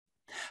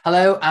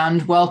Hello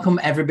and welcome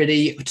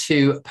everybody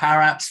to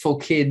Power Apps for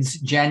Kids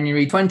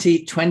January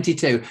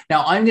 2022.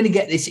 Now I'm going to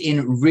get this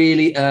in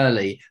really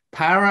early.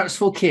 Power Apps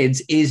for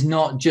Kids is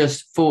not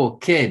just for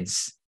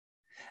kids.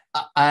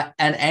 And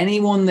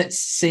anyone that's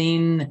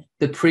seen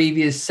the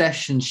previous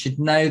sessions should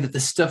know that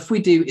the stuff we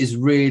do is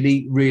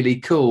really,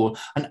 really cool.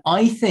 And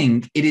I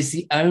think it is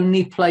the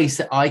only place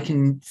that I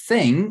can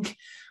think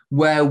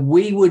where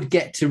we would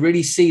get to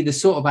really see the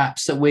sort of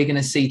apps that we're going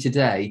to see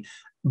today.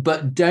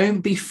 But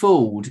don't be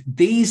fooled.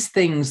 These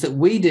things that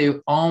we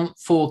do aren't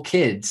for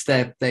kids.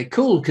 They're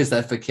cool because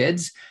they're for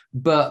kids,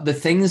 but the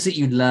things that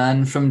you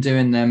learn from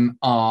doing them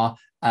are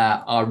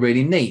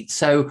really neat.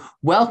 So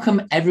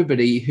welcome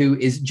everybody who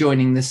is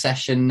joining the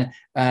session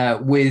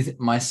with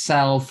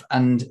myself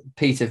and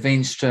Peter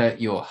Veenstra,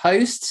 your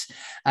hosts.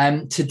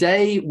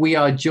 Today we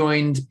are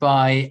joined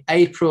by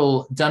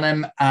April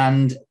Dunham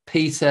and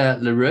Peter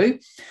LaRue.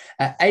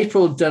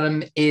 April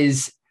Dunham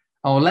is...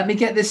 Oh, let me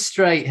get this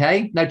straight,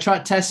 hey? No, try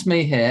to test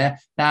me here.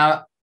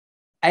 Now,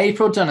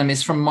 April Dunham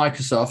is from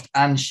Microsoft,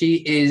 and she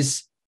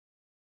is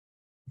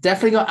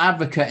definitely got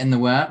advocate in the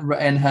word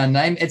in her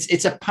name.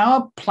 It's a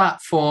Power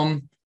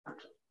Platform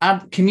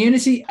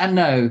community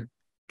and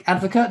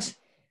advocate.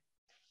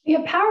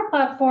 Yeah, Power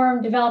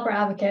Platform developer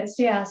advocates.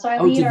 Yeah, so I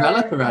lead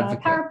our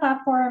Power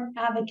Platform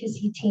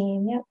advocacy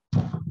team.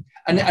 Yep.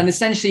 And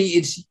essentially,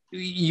 it's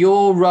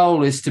your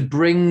role is to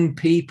bring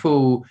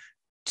people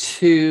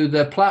to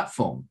the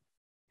platform.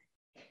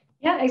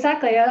 Yeah,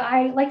 exactly.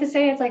 I like to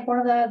say it's like one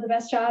of the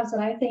best jobs that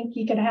I think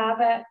you could have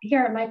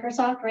here at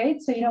Microsoft, right?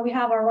 So, we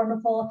have our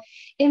wonderful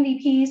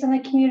MVPs in the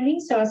community.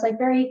 So it's like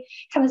very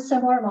kind of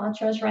similar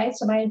mantras, right?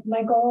 So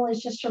my goal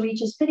is just to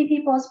reach as many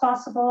people as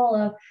possible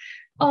of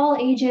all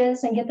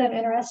ages and get them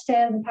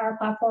interested in the Power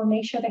Platform,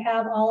 make sure they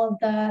have all of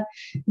the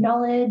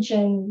knowledge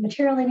and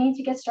material they need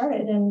to get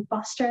started and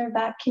foster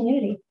that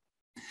community.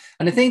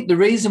 And I think the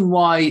reason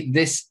why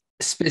this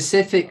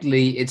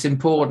specifically it's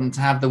important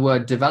to have the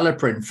word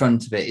developer in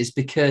front of it is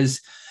because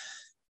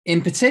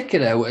in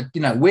particular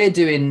we're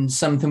doing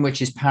something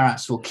which is Power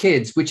Apps for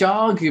Kids, which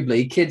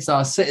arguably kids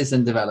are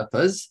citizen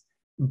developers,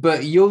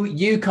 but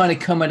you kind of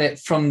come at it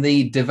from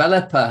the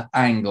developer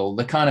angle,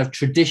 the kind of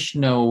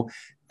traditional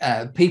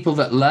people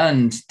that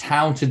learned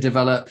how to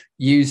develop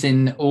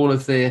using all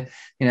of the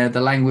the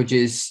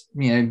languages,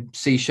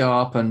 C#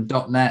 and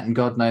 .NET and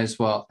God knows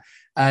what.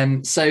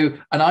 And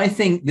I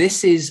think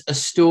this is a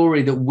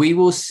story that we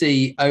will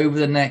see over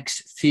the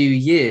next few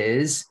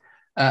years.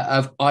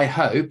 I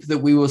hope that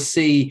we will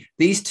see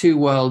these two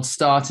worlds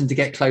starting to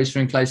get closer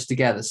and closer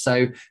together.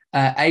 So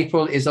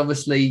April is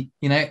obviously,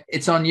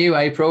 it's on you,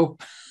 April.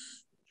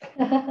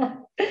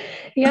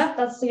 Yeah,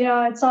 that's,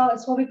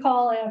 it's what we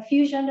call a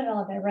fusion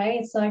development, right?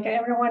 It's like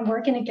everyone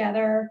working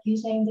together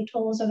using the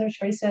tools of their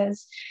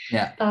choices,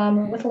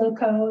 with low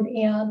code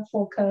and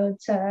full code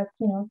to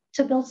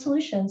build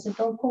solutions and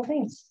build cool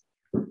things.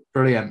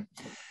 Brilliant.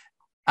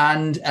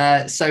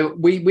 And so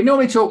we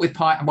normally talk with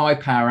my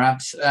Power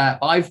Apps.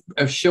 I've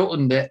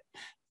shortened it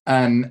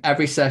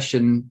every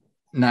session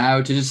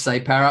now to just say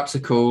Power Apps are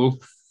cool.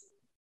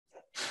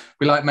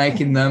 We like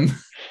making them.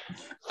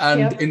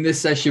 And in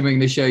this session, we're going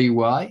to show you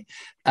why.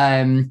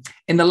 In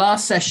the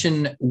last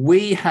session,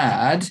 we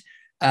had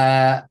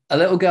a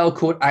little girl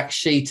called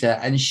Akshita,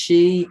 and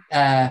she,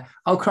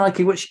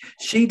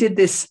 she did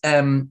this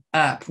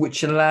app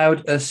which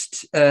allowed us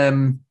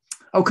to,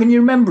 can you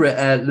remember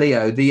it,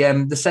 Leo?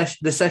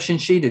 The session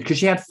she did, because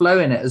she had Flow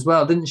in it as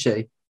well, didn't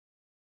she?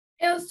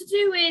 It was to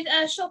do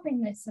with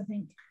shopping lists, I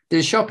think.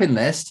 The shopping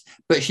list,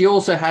 but she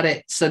also had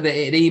it so that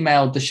it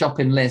emailed the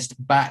shopping list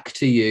back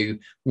to you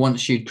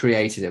once you'd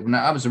created it.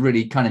 Now, that was a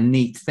really kind of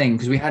neat thing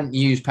because we hadn't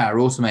used Power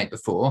Automate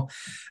before.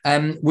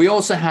 We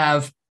also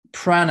have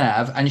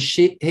Pranav,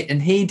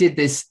 and he did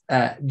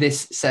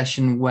this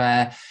session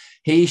where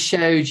he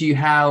showed you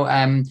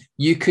how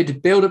you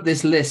could build up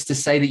this list to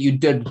say that you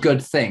did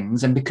good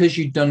things, and because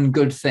you'd done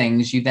good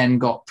things, you then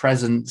got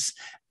presents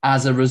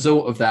as a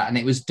result of that. And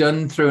it was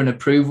done through an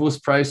approvals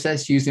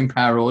process using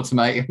Power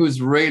Automate. It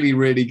was really,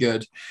 really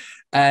good.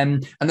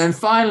 And then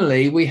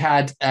finally, we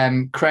had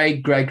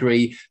Craig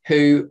Gregory,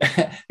 who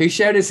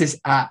showed us this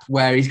app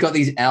where he's got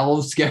these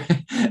elves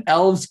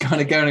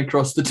kind of going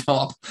across the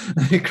top,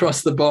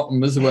 across the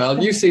bottom as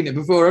well. You've seen it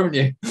before, haven't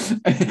you?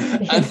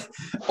 And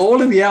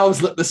all of the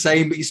elves look the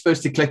same, but you're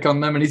supposed to click on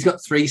them. And he's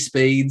got 3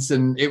 speeds,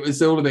 and it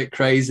was all a bit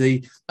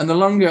crazy. And the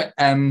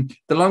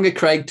longer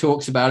Craig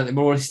talks about it, the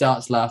more he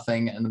starts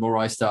laughing, and the more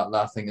I start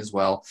laughing as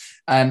well.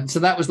 So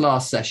that was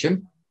last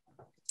session.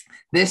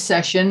 This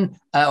session,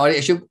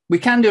 we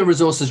can do a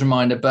resources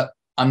reminder, but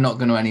I'm not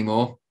going to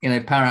anymore.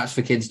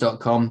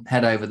 PowerAppsForKids.com,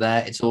 head over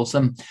there. It's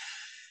awesome.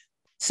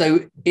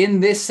 So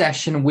in this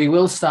session, we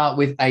will start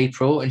with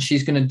April, and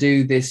she's going to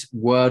do this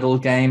Wordle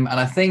game.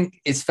 And I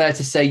think it's fair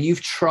to say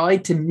you've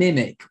tried to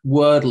mimic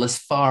Wordle as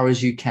far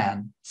as you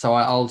can. So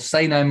I'll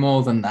say no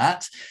more than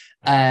that.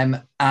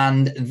 And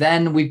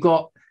then we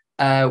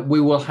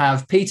will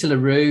have Peter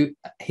LaRue,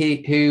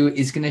 who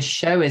is going to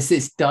show us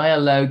this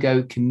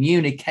Dialogo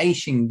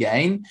communication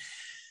game,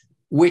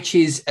 which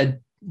is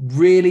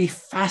really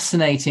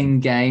fascinating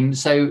game.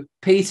 So,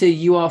 Peter,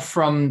 you are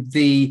from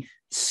the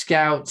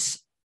Scouts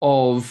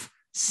of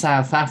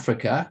South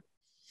Africa,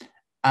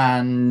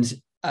 and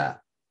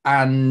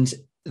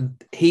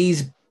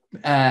he's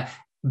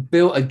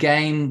built a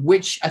game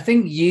which I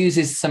think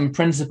uses some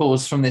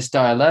principles from this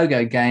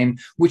Dialogo game,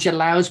 which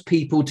allows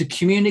people to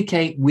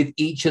communicate with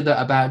each other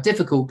about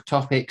difficult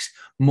topics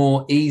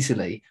more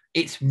easily.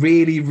 It's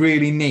really,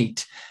 really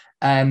neat.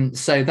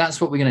 So that's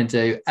what we're going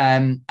to do.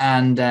 And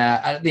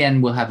at the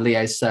end, we'll have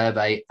Leo's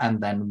survey, and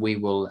then we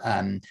will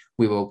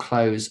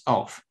close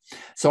off.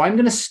 So I'm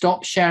going to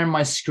stop sharing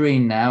my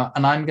screen now,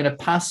 and I'm going to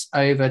pass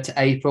over to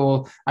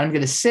April. I'm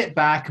going to sit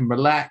back and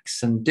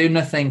relax and do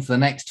nothing for the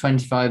next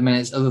 25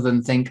 minutes other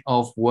than think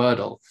of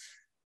Wordle.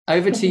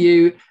 Over to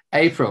you,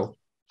 April.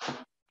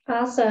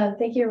 Awesome.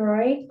 Thank you,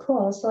 Roy.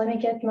 Cool. So let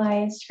me get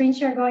my screen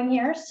share going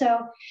here. So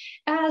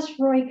as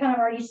Roy kind of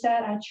already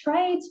said, I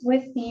tried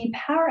with the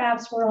Power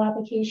Apps Wordle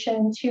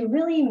application to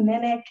really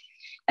mimic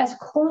as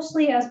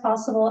closely as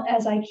possible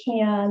as I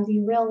can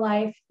the real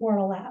life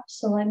Wordle app.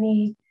 So let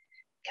me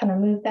kind of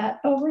move that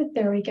over.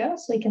 There we go.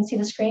 So you can see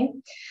the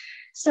screen.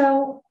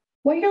 So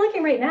what you're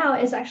looking right now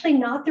is actually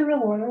not the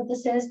real Wordle.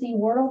 This is the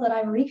Wordle that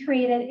I've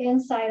recreated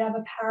inside of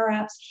a Power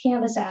Apps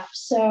Canvas app.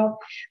 So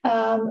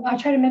I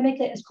try to mimic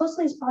it as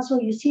closely as possible.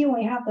 You see when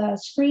we have the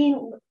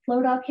screen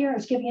load up here,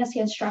 it's giving us the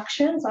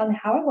instructions on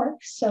how it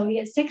works. So we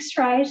get 6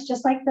 tries,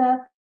 just like the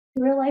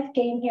real life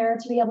game here,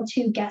 to be able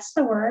to guess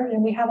the word.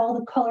 And we have all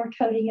the color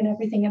coding and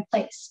everything in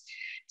place.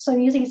 So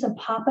I'm using some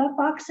pop-up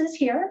boxes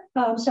here.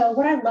 So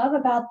what I love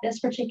about this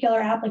particular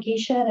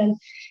application and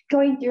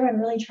going through and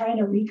really trying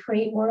to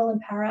recreate Wordle in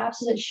Power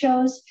Apps is it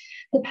shows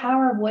the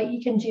power of what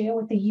you can do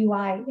with the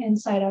UI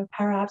inside of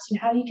Power Apps and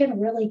how you can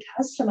really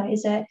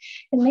customize it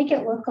and make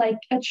it look like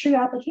a true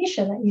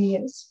application that you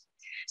use.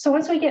 So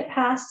once we get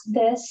past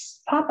this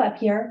pop-up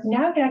here,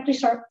 now we can actually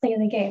start playing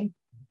the game.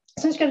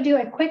 So I'm just going to do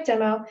a quick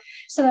demo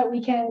so that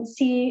we can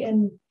see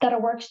and that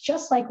it works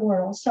just like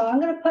Wordle. So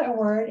I'm going to put a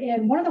word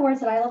in. One of the words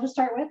that I love to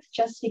start with,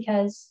 just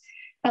because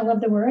I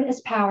love the word,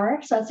 is power.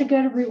 So that's a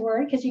good root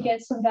word because you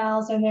get some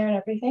vowels in there and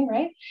everything,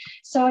 right?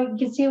 So you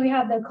can see we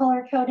have the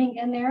color coding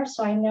in there.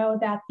 So I know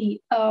that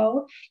the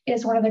O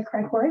is one of the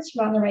correct words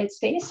from on the right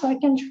space. So I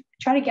can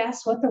try to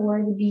guess what the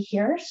word would be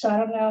here. So I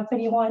don't know if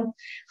anyone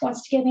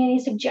wants to give me any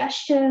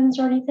suggestions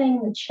or anything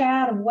in the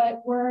chat of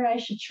what word I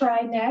should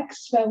try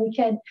next, but we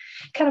can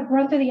kind of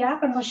run through the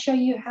app and I'll show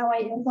you how I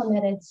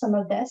implemented some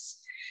of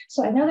this.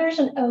 So I know there's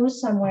an O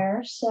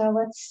somewhere. So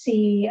let's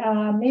see,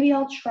 maybe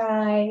I'll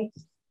try.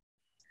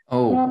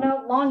 Oh, well,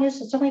 no, long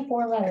is, it's only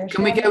 4 letters.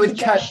 Can we go with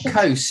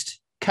coast?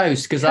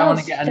 Coast, because I want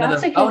to get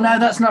another. Oh, no,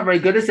 that's not very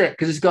good, is it?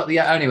 Because it's got the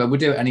anyway. We'll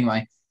do it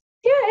anyway.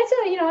 Yeah,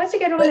 it's a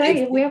good one.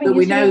 Right? But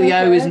we know the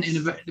O isn't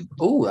in.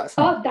 Oh, that's.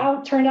 Oh,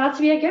 that turned out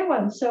to be a good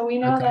one. So we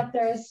know that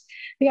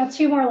we got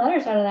 2 more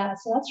letters out of that.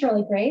 So that's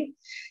really great.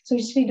 So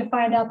we just need to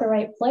find out the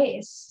right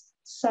place.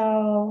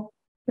 So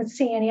let's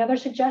see. Any other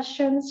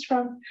suggestions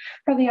from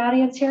the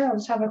audience here? I'll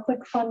just have a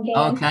quick fun game.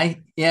 Okay.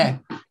 Yeah.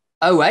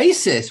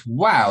 Oasis.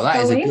 Wow, that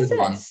is a good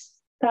one.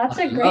 That's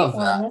a great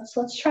one.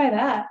 Let's try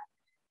that.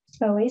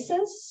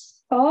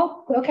 Oasis.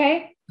 Oh,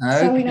 okay.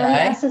 So we know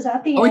the S is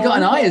at the end. Oh, we got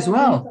an I as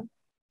well.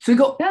 So we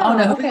got. Oh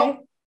no. Okay.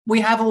 We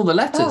have all the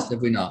letters,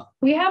 have we not?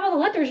 We have all the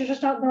letters. They're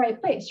just not in the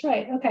right place.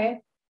 Right. Okay.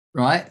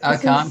 Right.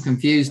 Okay. I'm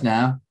confused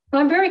now.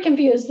 I'm very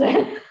confused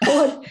then.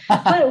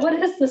 what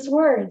is this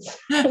word?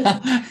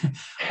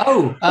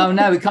 oh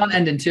no, it can't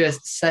end in 2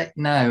 S.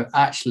 No,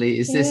 actually,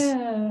 is this?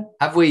 Yeah.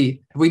 Have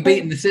we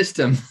beaten the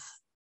system?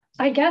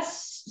 I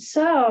guess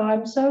so.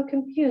 I'm so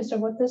confused of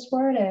what this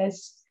word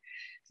is.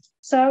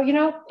 So,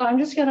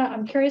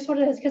 I'm curious what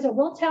it is because it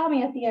will tell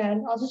me at the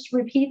end. I'll just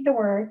repeat the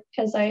word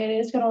because it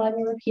is going to let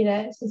me repeat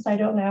it since I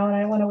don't know and I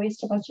don't want to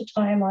waste a bunch of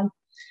time on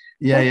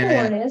what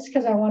the word is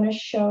because I want to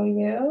show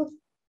you.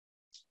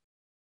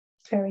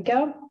 There we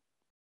go.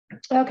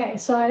 Okay,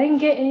 so I didn't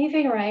get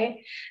anything right.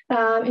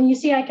 And you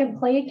see I can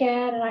play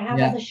again and I have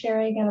all the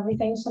sharing and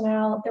everything. So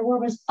now the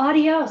word was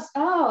adios.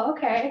 Oh,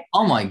 okay.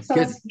 Oh my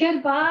goodness.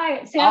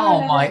 Goodbye. See,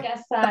 I never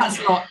guessed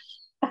that.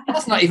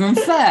 That's not even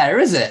fair,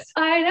 is it?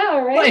 I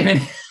know, right? Wait a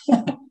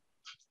minute.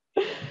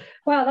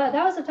 Wow, that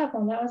was a tough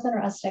one. That was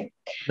interesting.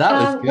 That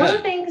was good. One of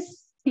the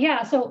things,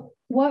 so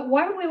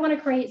why would we want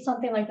to create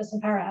something like this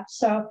in Power Apps?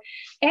 So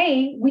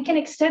we can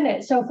extend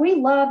it. So if we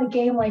love a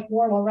game like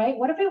Wordle, right?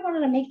 What if we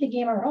wanted to make the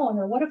game our own?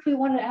 Or what if we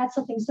wanted to add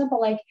something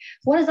simple like,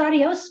 what does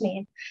adios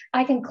mean?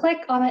 I can click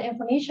on that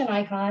information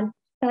icon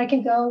and I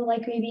can go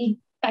like maybe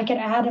I can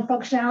add a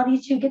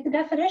functionality to get the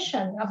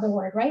definition of the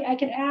word, right? I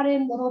can add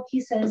in little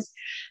pieces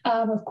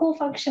of cool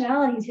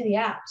functionality to the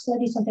app. So that'd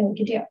be something we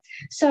could do.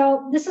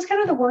 So this is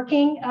kind of the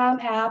working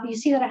app. You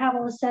see that I have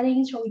all the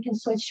settings where we can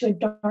switch to a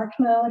dark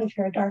mode if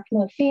you're a dark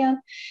mode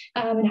fan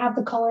and have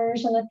the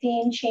colors and the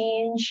theme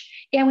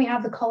change. And we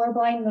have the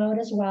colorblind mode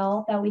as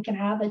well that we can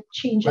have that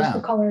changes the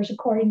colors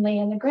accordingly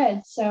in the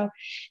grid. So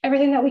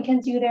everything that we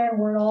can do there in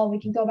Wordle, we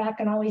can go back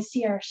and always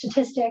see our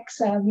statistics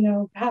of,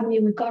 how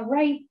many we've got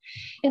right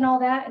and all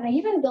that. And I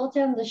even built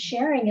in the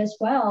sharing as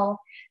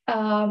well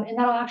And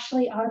that'll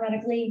actually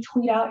automatically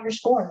tweet out your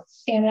score.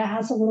 And it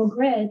has a little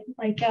grid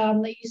like that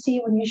you see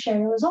when you share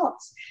your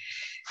results.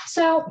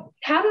 So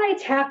how did I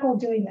tackle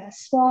doing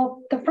this?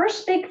 Well, the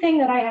first big thing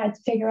that I had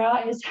to figure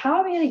out is how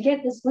am I going to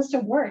get this list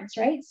of words,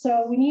 right?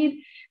 So we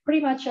need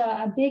pretty much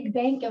a big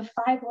bank of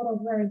 5 little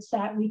words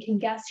that we can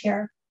guess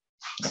here.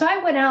 So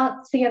I went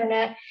out to the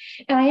internet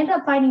and I ended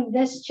up finding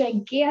this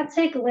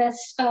gigantic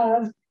list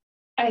of,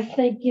 I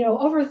think,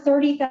 over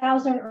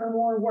 30,000 or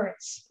more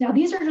words. Now,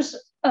 these are just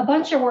a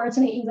bunch of words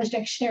in the English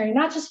dictionary,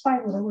 not just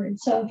 5 little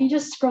words. So if you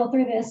just scroll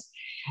through this,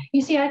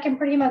 you see I can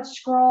pretty much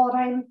scroll and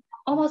I'm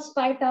almost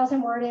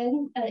 5,000 word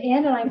in,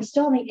 and I'm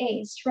still in the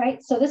A's,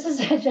 right? So this is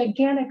a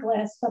gigantic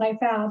list that I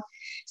found.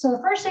 So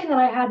the first thing that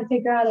I had to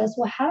figure out is,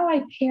 well, how do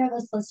I pare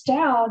this list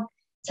down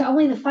to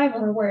only the 5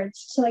 letter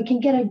words so I can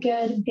get a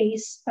good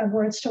base of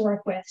words to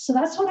work with? So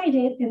that's what I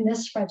did in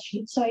this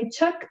spreadsheet. So I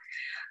took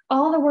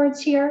all the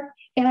words here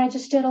and I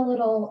just did a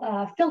little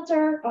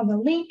filter on the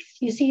length.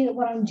 You see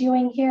what I'm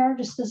doing here.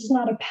 This is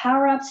not a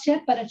Power Apps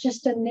tip, but it's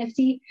just a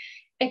nifty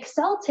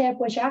Excel tip,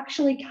 which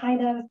actually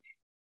kind of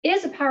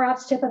is a Power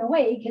Apps tip in a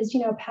way, because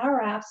Power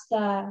Apps,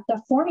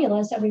 the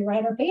formulas that we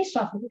write are based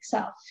off of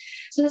Excel.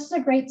 So this is a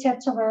great tip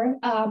to learn.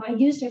 I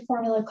used a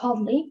formula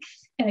called length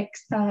in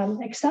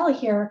Excel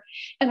here,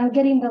 and I'm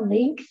getting the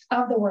length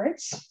of the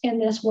words in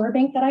this word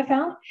bank that I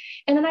found.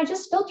 And then I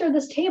just filtered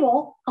this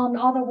table on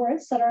all the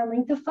words that are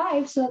length of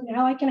 5, so that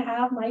now I can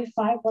have my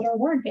 5-letter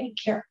word bank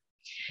here.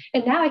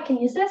 And now I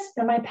can use this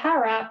in my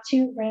Power App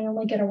to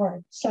randomly get a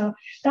word. So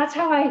that's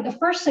how the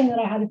first thing that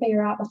I had to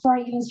figure out before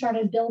I even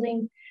started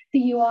building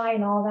the UI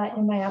and all that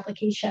in my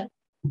application.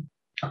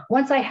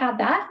 Once I had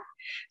that,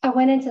 I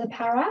went into the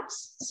Power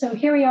Apps. So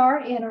here we are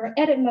in our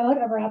edit mode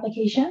of our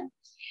application.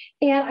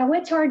 And I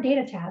went to our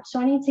data tab. So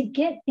I need to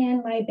get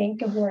in my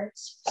bank of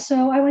words.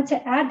 So I went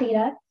to add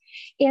data.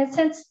 And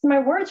since my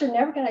words are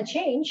never going to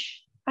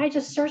change, I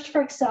just searched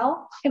for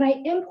Excel and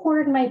I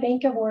imported my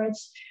bank of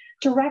words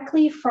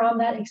directly from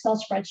that Excel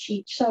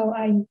spreadsheet. So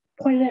I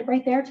pointed it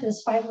right there to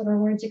this 5-letter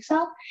words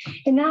Excel.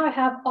 And now I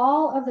have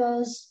all of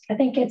those. I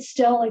think it's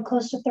still like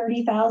close to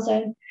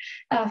 30,000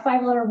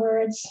 5-letter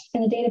words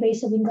in the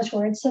database of English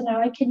words. So now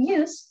I can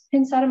use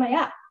inside of my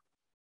app.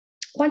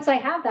 Once I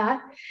have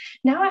that,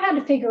 now I had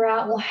to figure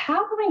out, well,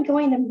 how am I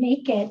going to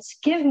make it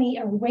give me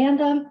a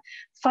random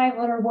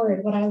 5-letter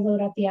word when I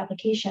load up the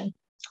application?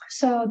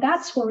 So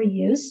that's where we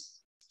use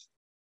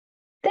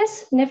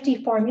this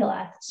nifty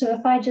formula. So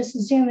if I just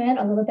zoom in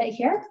a little bit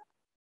here,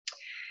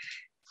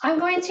 I'm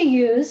going to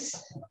use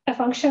a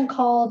function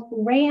called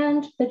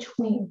rand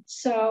between.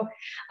 So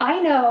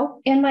I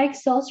know in my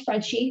Excel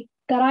spreadsheet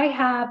that I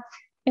have,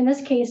 in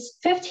this case,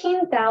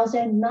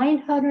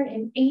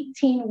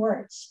 15,918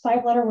 words,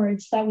 5-letter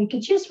words that we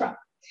could choose from.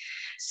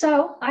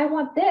 So I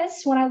want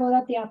this, when I load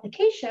up the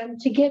application,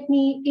 to give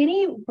me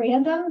any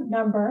random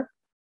number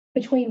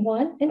between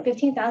 1 and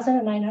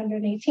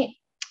 15,918.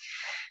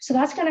 So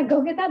that's going to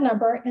go get that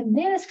number, and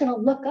then it's going to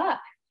look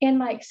up in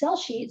my Excel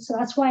sheet. So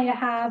that's why I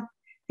have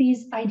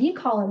these ID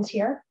columns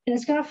here, and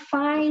it's going to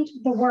find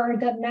the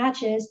word that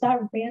matches that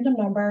random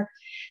number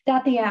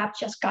that the app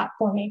just got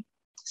for me.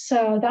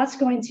 So that's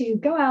going to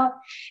go out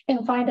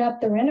and find up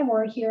the random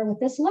word here with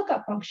this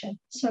lookup function.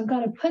 So I'm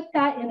going to put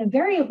that in a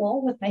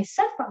variable with my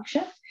set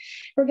function.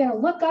 We're going to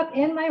look up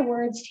in my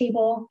words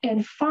table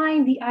and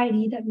find the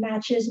ID that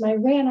matches my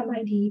random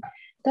ID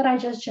that I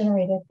just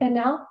generated. And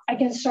now I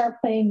can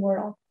start playing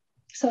Wordle.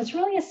 So it's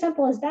really as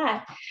simple as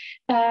that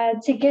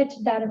to get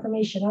that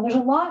information. Now, there's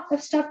a lot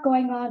of stuff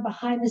going on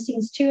behind the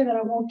scenes too that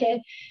I won't get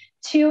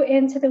too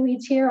into the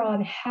weeds here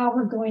on how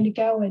we're going to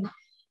go and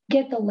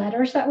get the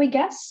letters that we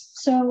guess.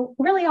 So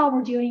really all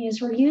we're doing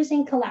is we're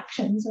using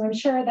collections. And I'm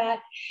sure that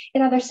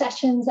in other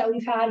sessions that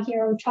we've had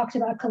here, we've talked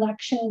about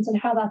collections and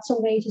how that's a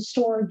way to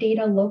store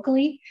data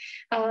locally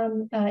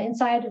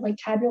inside, like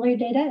tabular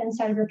data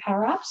inside of your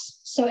Power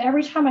Apps. So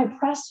every time I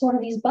press one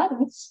of these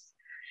buttons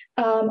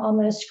on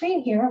the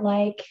screen here,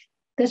 like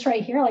this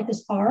right here, like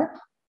this R,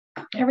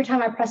 every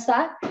time I press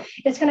that,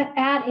 it's going to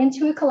add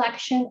into a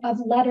collection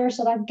of letters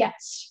that I've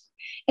guessed.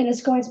 And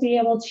it's going to be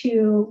able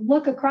to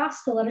look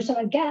across the letters that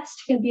I've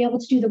guessed and be able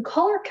to do the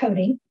color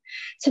coding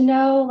to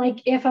know,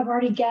 like, if I've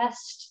already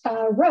guessed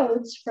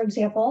roads, for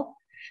example,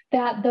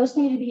 that those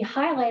need to be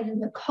highlighted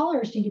and the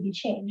colors need to be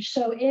changed.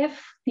 So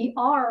if the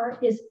R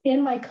is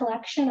in my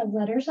collection of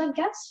letters I've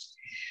guessed,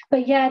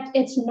 but yet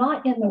it's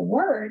not in the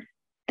word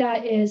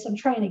that is I'm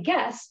trying to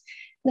guess,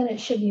 then it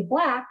should be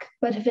black.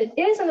 But if it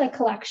is in the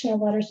collection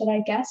of letters that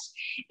I guessed,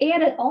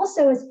 and it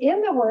also is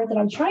in the word that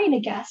I'm trying to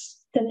guess,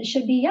 then it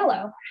should be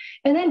yellow,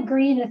 and then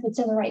green if it's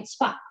in the right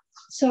spot.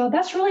 So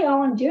that's really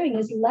all I'm doing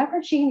is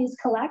leveraging these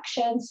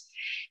collections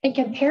and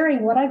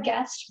comparing what I've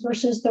guessed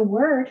versus the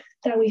word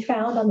that we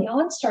found on the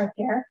OnStart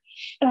there.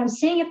 And I'm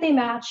seeing if they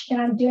match, and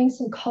I'm doing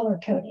some color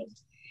coding.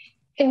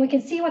 And we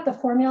can see what the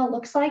formula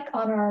looks like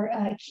on our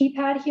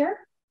keypad here.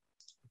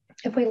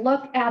 If we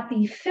look at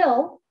the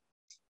fill,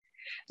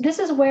 this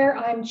is where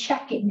I'm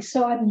checking.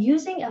 So I'm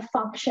using a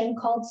function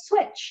called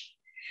switch.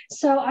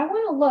 So I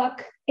want to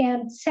look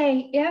and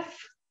say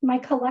if my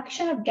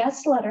collection of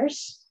guessed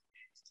letters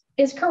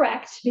is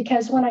correct,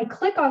 because when I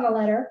click on the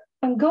letter,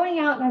 I'm going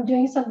out and I'm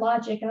doing some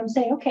logic and I'm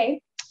saying,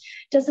 okay,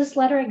 does this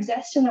letter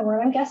exist in the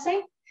word I'm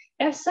guessing?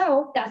 If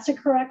so, that's a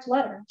correct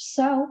letter.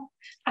 So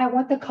I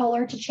want the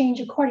color to change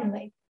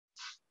accordingly.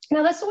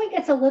 Now this one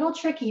gets a little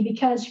tricky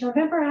because you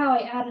remember how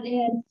I added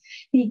in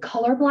the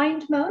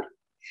colorblind mode?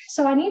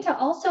 So I need to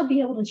also be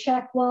able to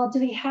check, well, do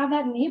we have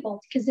that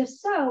enabled? Because if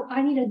so,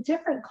 I need a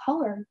different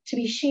color to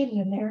be shaded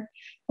in there,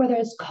 whether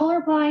it's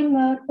colorblind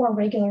mode or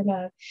regular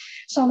mode.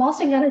 So I'm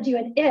also going to do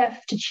an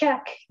if to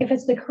check if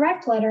it's the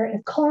correct letter.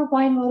 If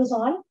colorblind mode is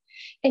on,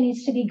 it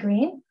needs to be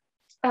green.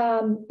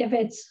 If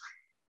it's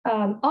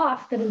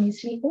off, then it needs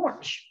to be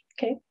orange,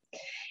 okay?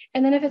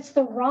 And then if it's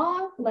the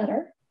wrong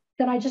letter,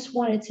 then I just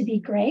want it to be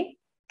gray.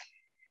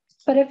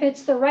 But if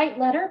it's the right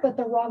letter, but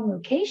the wrong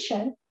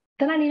location,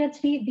 then I need it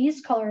to be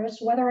these colors,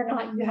 whether or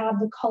not you have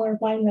the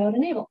colorblind mode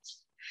enabled.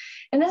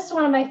 And this is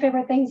one of my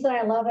favorite things that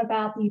I love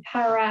about the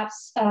Power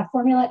Apps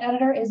formula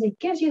editor is it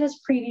gives you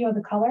this preview of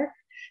the color.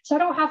 So I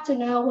don't have to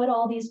know what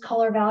all these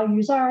color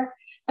values are.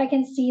 I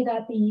can see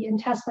that and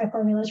test my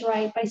formula is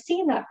right by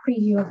seeing that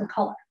preview of the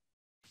color.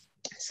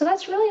 So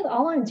that's really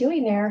all I'm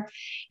doing there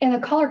in the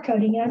color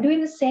coding. And I'm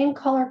doing the same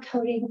color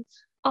coding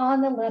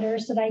on the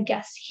letters that I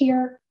guess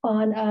here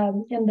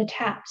on in the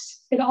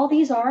tabs. And all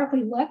these are, if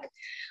we look,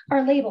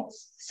 are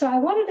labels. So I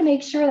wanted to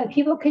make sure that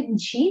people couldn't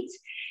cheat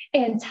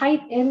and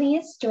type in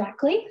these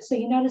directly. So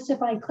you notice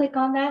if I click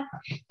on that,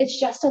 it's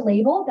just a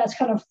label that's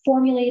kind of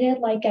formulated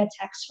like a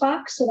text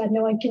box so that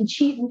no one can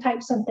cheat and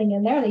type something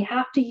in there. They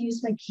have to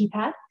use my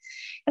keypad.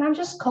 And I'm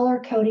just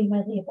color coding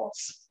my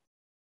labels.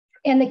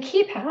 And the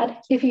keypad,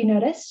 if you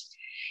notice,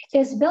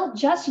 is built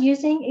just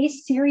using a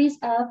series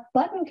of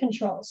button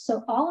controls.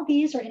 So all of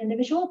these are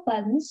individual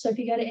buttons. So if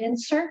you go to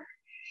insert,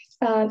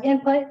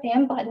 input,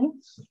 and button,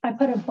 I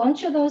put a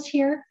bunch of those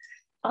here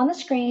on the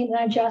screen and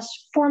I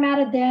just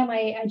formatted them.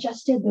 I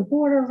adjusted the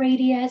border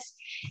radius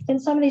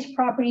and some of these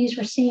properties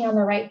we're seeing on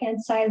the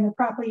right-hand side in the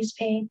properties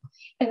pane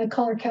and the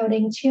color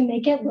coding to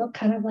make it look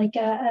kind of like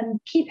a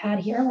keypad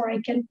here where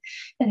I can,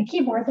 and a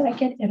keyboard that I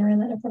can enter in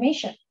that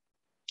information.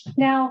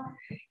 Now,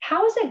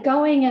 how is it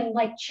going and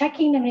like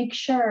checking to make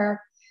sure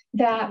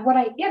that what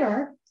I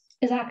enter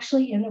is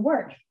actually in the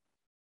word?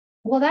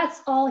 Well, that's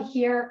all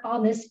here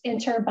on this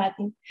enter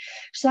button.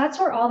 So that's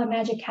where all the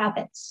magic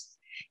happens.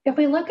 If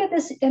we look at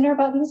this enter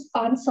buttons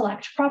on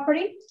select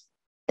property,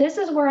 this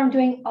is where I'm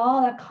doing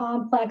all the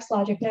complex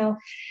logic. Now,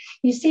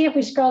 you see if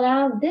we scroll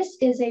down, this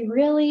is a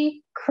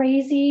really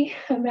crazy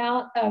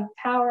amount of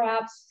Power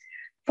Apps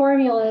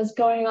formulas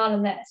going on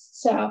in this.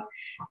 So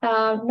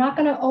not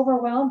going to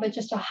overwhelm, but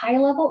just a high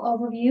level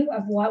overview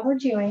of what we're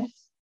doing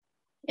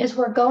is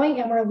we're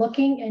going and we're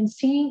looking and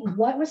seeing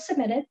what was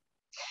submitted.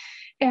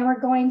 And we're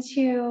going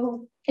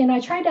to, and I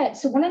tried to,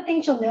 so one of the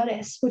things you'll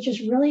notice, which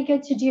is really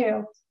good to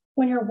do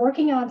when you're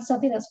working on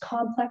something that's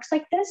complex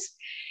like this,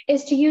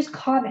 is to use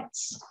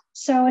comments.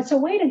 So it's a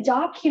way to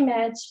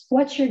document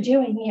what you're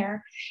doing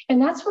here.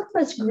 And that's what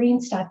this green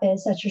stuff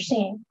is that you're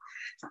seeing.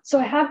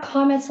 So I have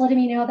comments letting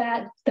me know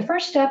that the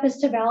first step is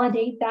to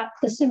validate that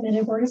the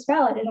submitted word is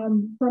valid. And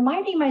I'm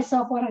reminding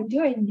myself what I'm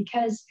doing,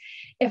 because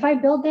if I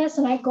build this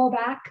and I go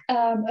back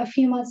a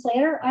few months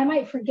later, I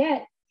might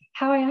forget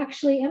how I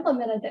actually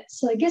implemented this.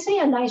 So it gives me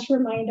a nice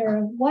reminder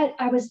of what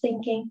I was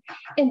thinking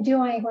and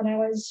doing when I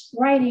was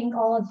writing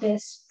all of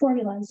this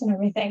formulas and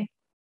everything.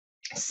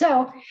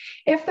 So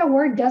if the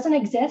word doesn't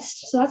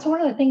exist, so that's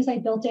one of the things I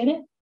built in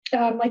it,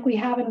 like we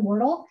have in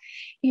Wordle,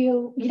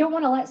 you don't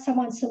want to let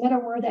someone submit a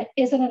word that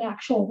isn't an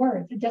actual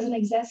word, that doesn't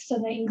exist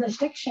in the English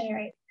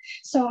dictionary.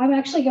 So I'm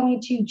actually going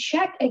to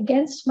check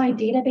against my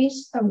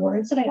database of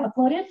words that I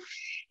uploaded.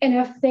 And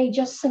if they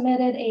just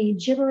submitted a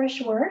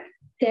gibberish word,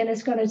 then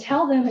it's going to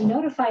tell them and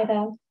notify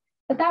them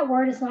that that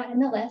word is not in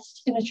the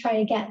list and to try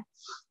again.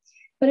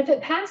 But if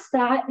it passed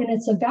that and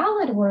it's a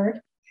valid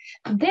word,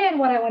 then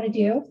what I want to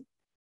do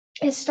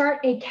is start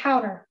a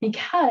counter,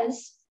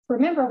 because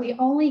remember, we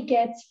only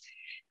get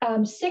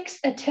 6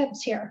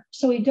 attempts here.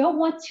 So we don't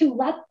want to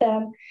let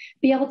them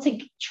be able to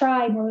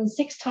try more than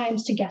 6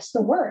 times to guess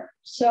the word.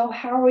 So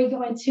how are we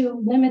going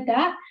to limit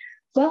that?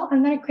 Well,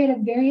 I'm going to create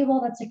a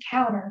variable that's a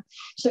counter.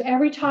 So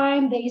every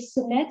time they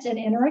submit and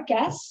enter a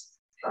guess,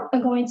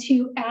 I'm going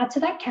to add to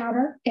that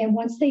counter. And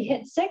once they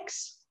hit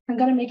 6, I'm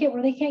going to make it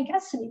where they can't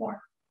guess anymore.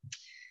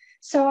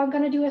 So I'm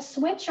going to do a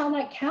switch on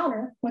that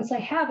counter once I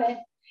have it.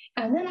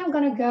 And then I'm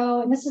going to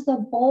go, and this is the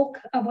bulk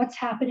of what's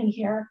happening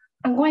here.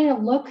 I'm going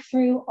to look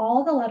through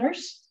all the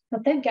letters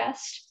that they've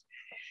guessed.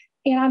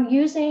 And I'm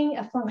using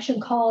a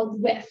function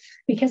called with,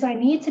 because I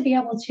need to be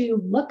able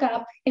to look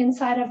up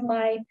inside of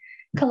my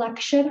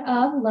collection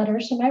of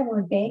letters in my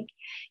word bank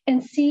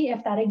and see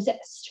if that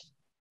exists.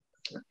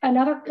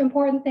 Another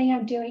important thing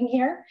I'm doing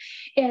here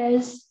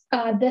is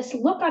this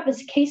lookup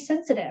is case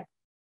sensitive.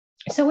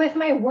 So if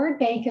my word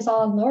bank is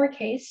all in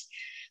lowercase,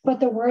 but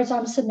the words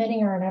I'm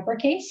submitting are in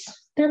uppercase,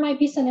 there might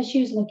be some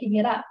issues looking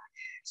it up.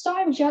 So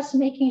I'm just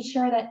making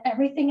sure that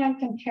everything I'm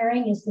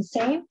comparing is the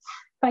same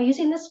by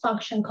using this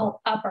function called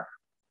upper.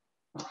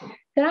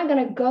 Then I'm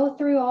going to go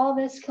through all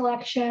this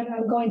collection.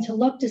 I'm going to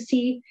look to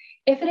see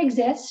if it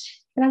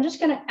exists, and I'm just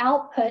going to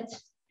output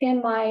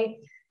in my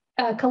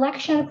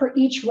collection for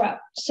each row.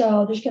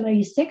 So there's going to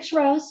be 6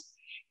 rows.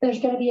 There's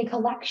going to be a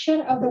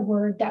collection of the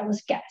word that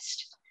was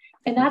guessed.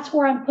 And that's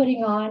where I'm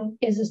putting on,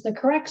 is this the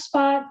correct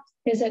spot?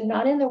 Is it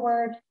not in the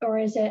word, or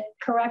is it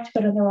correct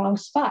but in the wrong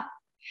spot?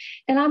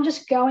 And I'm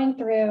just going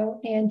through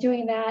and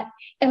doing that,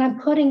 and I'm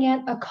putting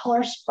in a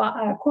color spot,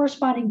 a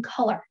corresponding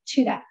color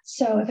to that.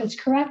 So if it's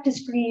correct,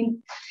 it's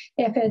green.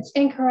 If it's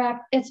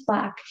incorrect, it's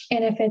black.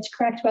 And if it's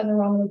correct but in the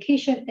wrong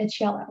location,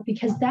 it's yellow,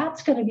 because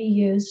that's going to be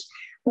used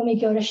when we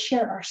go to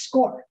share our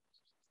score.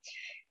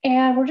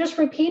 And we're just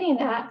repeating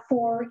that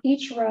for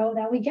each row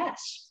that we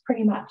guess,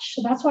 pretty much.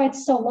 So that's why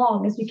it's so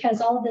long, is because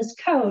all of this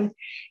code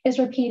is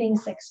repeating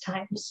 6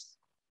 times.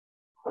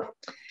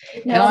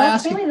 Now,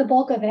 that's really the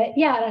bulk of it.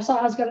 Yeah, that's what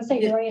I was going to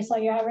say, Dory. I saw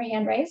you have your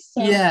hand raised.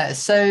 So. Yeah,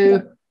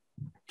 so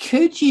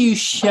could you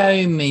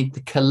show me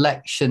the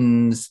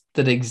collections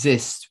that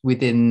exist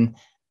within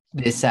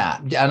this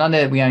app? And I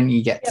know we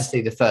only get to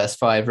see the first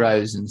 5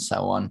 rows and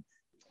so on.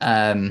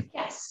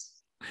 Yes.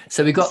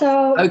 So we've got,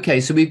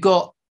 so we've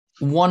got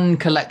one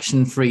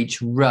collection for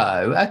each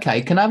row.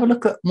 Okay, can I have a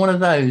look at one of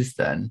those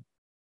then?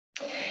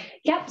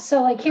 Yep,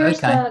 so like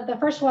here's the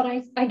first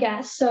one, I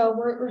guess. So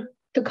we're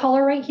the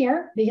color right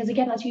here, because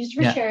again, that's used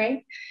for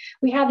sharing.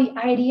 We have the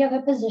ID of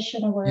the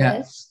position of where it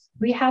is.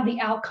 We have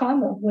the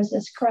outcome of, was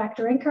this correct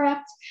or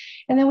incorrect?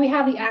 And then we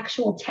have the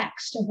actual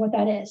text of what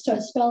that is. So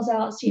it spells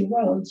out, see,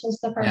 roads was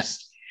the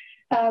first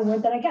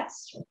word that I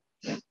guessed.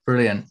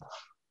 Brilliant.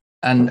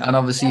 And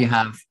obviously you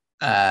have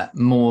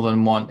more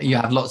than one, you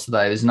have lots of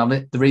those.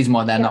 And the reason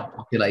why they're not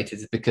populated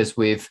is because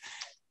we've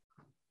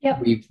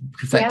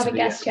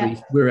effectively,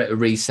 we're at a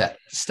reset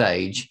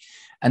stage.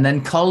 And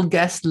then call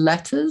guest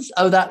letters.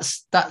 Oh,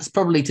 that's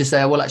probably to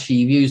say, well, actually,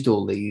 you've used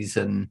all these.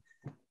 And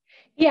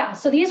yeah,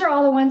 so these are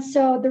all the ones.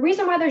 So the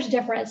reason why there's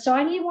difference. So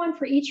I need one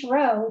for each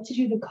row to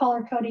do the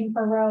color coding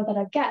per row that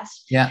I've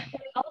guessed. Yeah.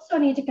 And I also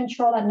need to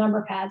control that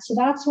number pad. So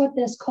that's what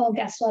this call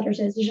guest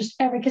letters is. It's just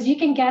because you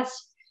can guess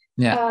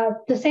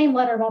the same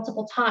letter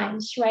multiple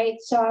times, right?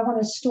 So I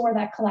want to store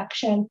that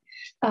collection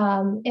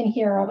in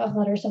here of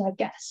letters that I've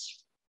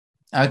guessed.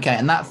 Okay,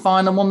 and that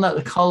final one, that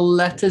the call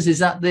letters, is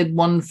that the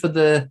one for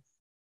the?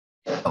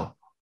 Oh,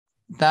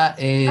 that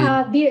is.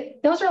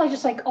 Those are like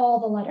just like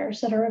all the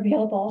letters that are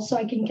available, so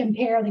I can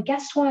compare the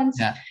guessed ones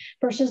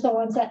versus the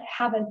ones that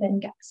haven't been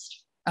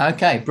guessed.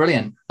 Okay,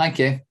 brilliant. Thank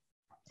you.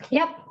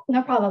 Yep,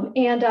 no problem.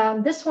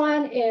 And this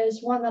one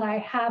is one that I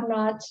have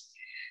not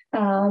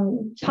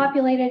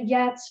populated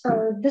yet,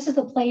 or this is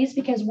the plays,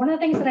 because one of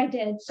the things that I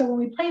did, so when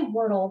we play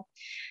Wordle,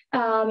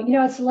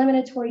 it's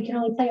limited to where you can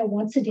only play it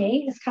once a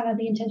day is kind of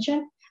the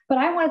intention, but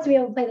I wanted to be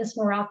able to play this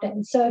more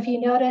often. So if you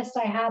noticed,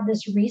 I have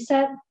this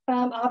reset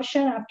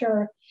option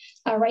after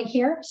right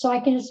here, so I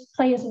can just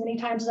play as many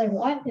times as I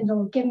want and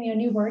it'll give me a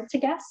new word to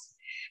guess.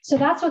 So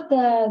that's what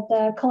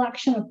the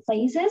collection of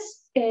plays is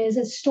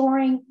it's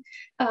storing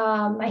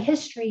my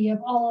history of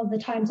all of the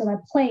times that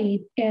I've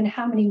played and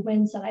how many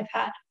wins that I've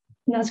had.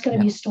 And that's going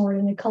to be stored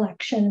in a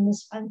collection in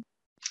this one.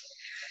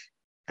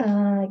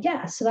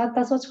 So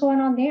that's what's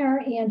going on there.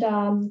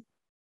 And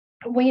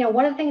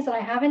one of the things that I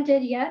haven't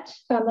did yet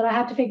that I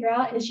have to figure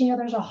out is,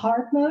 there's a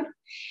hard mode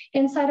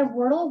inside of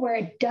Wordle where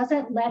it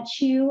doesn't let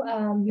you,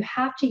 you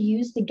have to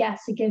use the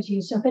guess it gives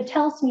you. So if it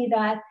tells me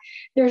that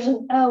there's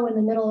an O in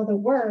the middle of the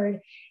word,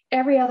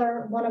 every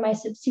other one of my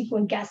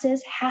subsequent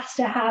guesses has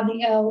to have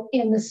the O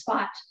in the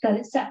spot that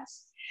it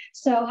says.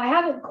 So I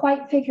haven't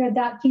quite figured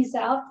that piece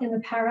out in the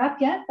Power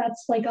App yet.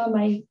 That's like on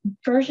my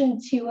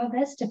version 2 of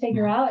this to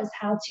figure out, is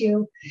how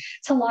to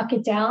lock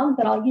it down,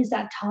 but I'll use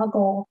that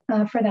toggle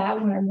for that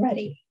when I'm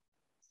ready.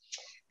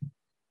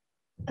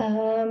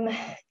 And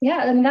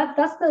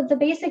that's the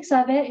basics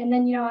of it. And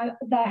then,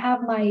 I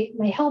have my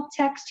help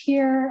text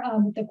here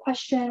with the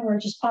question where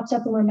it just pops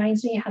up and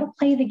reminds me how to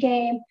play the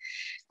game.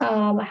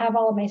 I have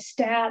all of my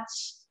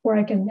stats where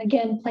I can,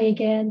 play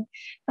again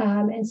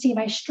and see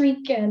my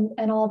streak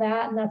and all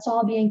that. And that's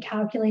all being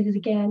calculated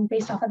again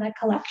based off of that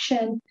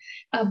collection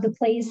of the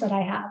plays that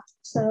I have.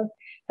 So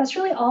that's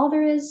really all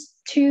there is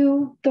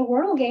to the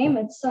Wordle game.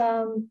 It's,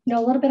 a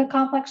little bit of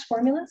complex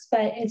formulas,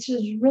 but it's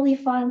just really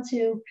fun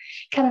to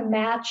kind of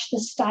match the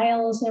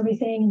styles and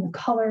everything and the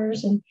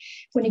colors. And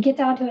when you get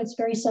down to it, it's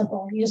very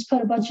simple. You just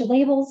put a bunch of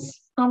labels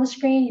on the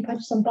screen, you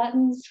put some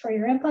buttons for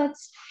your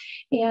inputs,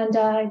 and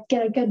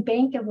get a good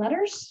bank of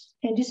letters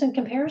and do some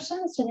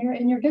comparisons,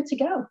 and you're good to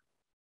go.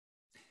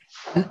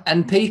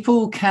 And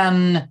people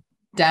can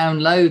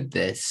download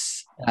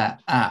this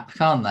app,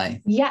 can't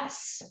they?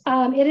 Yes,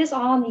 it is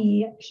on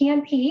the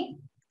PNP.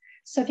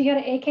 So if you go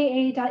to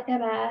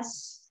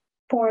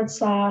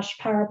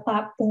aka.ms/Power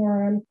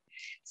Platform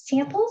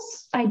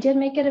samples, I did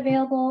make it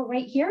available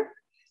right here.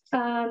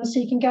 So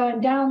you can go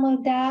and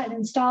download that and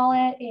install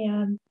it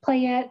and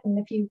play it. And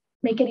if you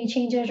make any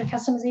changes or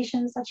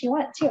customizations that you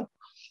want too.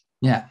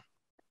 Yeah.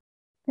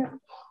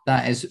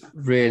 That is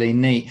really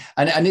neat,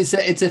 and it's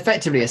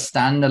effectively a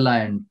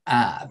standalone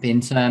app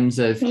in terms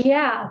of That's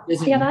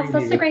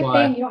the great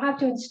thing. You don't have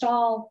to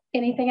install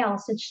anything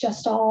else. It's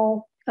just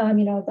all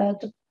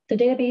the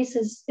database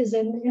is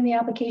in the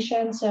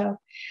application, so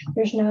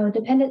there's no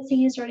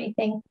dependencies or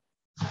anything.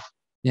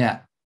 Yeah.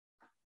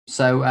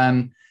 So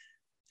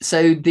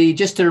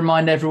just to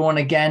remind everyone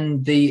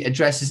again, the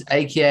address is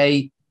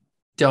aka.ms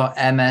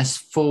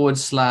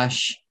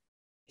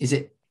 / is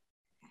it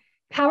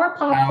Power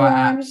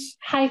Platforms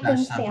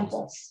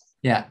 -samples.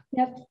 Yeah.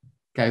 Yep.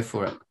 Go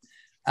for it.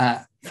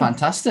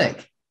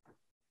 Fantastic.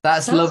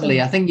 That's awesome.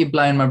 Lovely. I think you've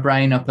blown my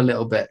brain up a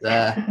little bit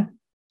there.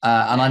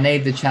 And I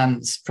need the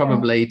chance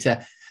probably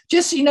to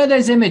just,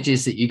 those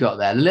images that you got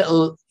there,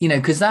 little,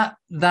 because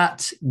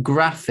that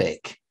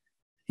graphic,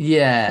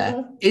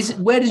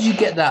 where did you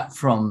get that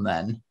from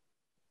then?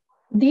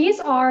 These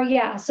are,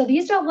 so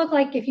these don't look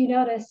like, if you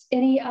notice,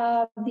 any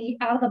of the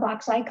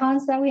out-of-the-box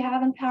icons that we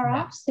have in Power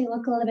Apps. They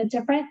look a little bit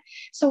different.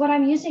 So what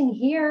I'm using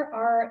here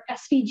are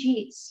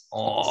SVGs.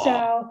 Oh.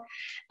 So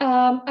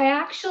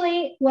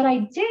what I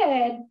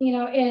did,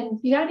 and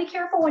you got to be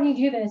careful when you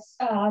do this,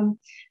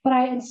 but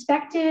I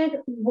inspected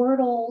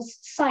Wordle's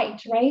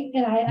site, right?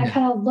 And I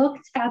kind of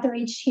looked at their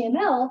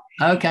HTML.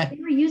 Okay. They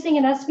were using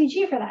an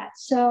SVG for that.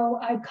 So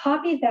I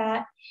copied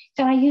that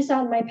and I used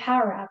that in my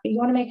Power App. But you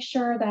want to make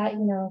sure that,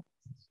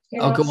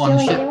 you're not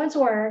stealing anyone's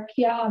work.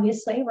 Yeah,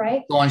 obviously,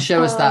 right? Go on,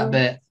 show us that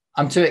bit.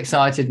 I'm too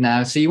excited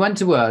now. So you went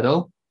to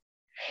Wordle.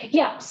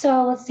 Yeah,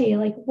 so let's see,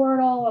 like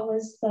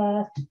Wordle,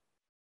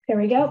 there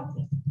we go.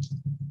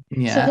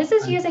 Yeah. So this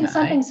is using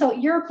something, so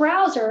your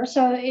browser,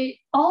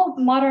 all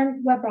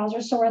modern web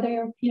browsers, so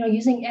whether you're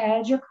using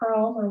Edge or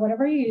Chrome or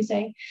whatever you're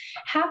using,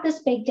 have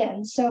this baked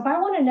in. So if I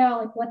want to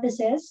know what this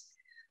is,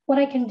 what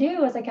I can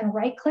do is I can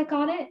right click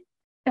on it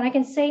and I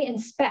can say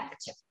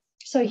inspect.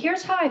 So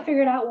here's how I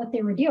figured out what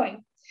they were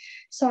doing.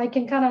 So I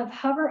can kind of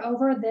hover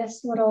over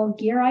this little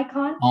gear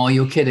icon. Oh,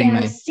 you're kidding me.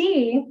 And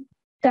see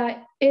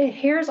that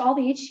here's all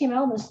the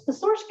HTML, the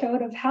source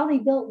code of how they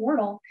built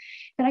Wordle.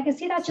 And I can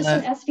see that's just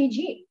an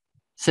SVG.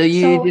 So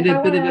you did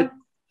a bit of a,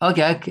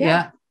 okay,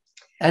 yeah.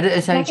 Edit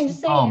as I can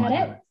say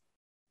edit,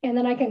 and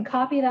then I can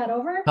copy that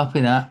over.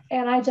 Copy that.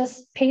 And I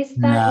just paste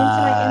that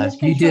into my image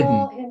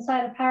control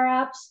inside of Power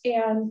Apps.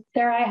 And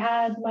there I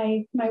had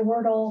my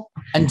Wordle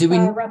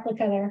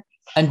replica there.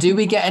 And do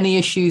we get any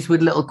issues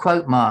with little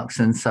quote marks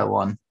and so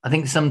on? I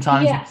think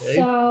sometimes. Yes.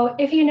 So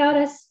if you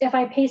notice, if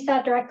I paste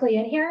that directly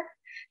in here,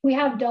 we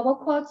have double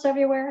quotes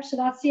everywhere. So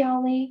that's the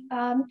only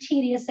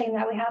tedious thing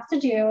that we have to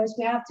do is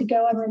we have to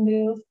go and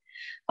remove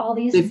all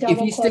these double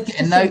quotes.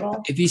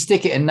 If you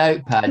stick it in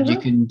Notepad, you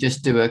can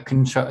just do a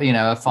control,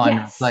 a find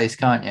and replace,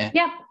 can't you?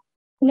 Yep.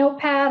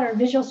 Notepad or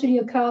Visual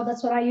Studio Code.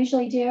 That's what I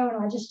usually do.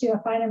 And I just do a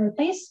find and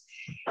replace.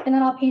 And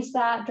then I'll paste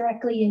that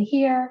directly in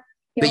here.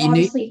 You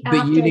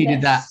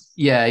needed that.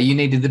 Yeah, you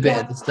needed the bit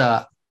at the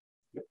start.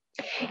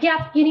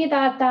 Yeah, you need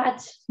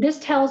that. This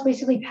tells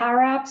basically Power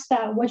Apps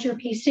that what you're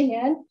pasting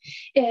in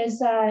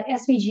is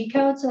SVG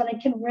code so that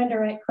it can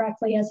render it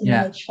correctly as an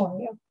image for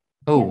you.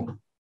 Oh,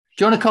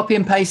 do you want to copy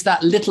and paste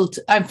that little?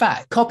 In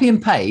fact, copy and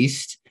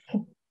paste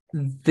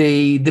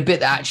the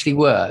bit that actually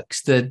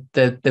works, the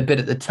bit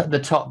at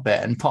the top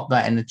bit, and pop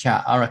that in the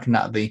chat. I reckon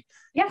that'd be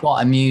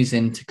quite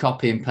amusing to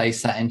copy and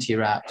paste that into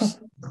your apps.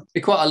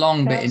 Be quite a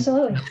long bit.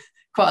 Absolutely.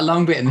 Quite a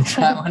long bit in the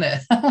chat, wasn't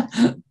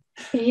it?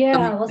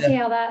 Yeah, we'll see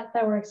how that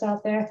works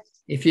out there.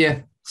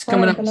 It's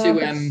coming up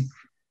to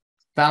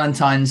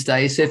Valentine's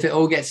Day, so if it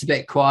all gets a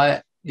bit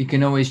quiet, you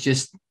can always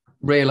just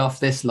reel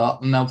off this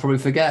lot and they'll probably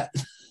forget.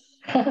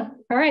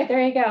 All right, there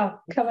you go.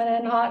 Coming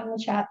in hot in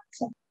the chat.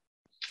 So.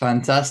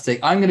 Fantastic.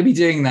 I'm going to be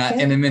doing that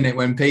in a minute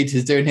when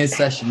Peter's doing his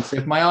session. So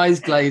if my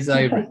eyes glaze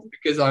over, it's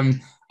because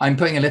I'm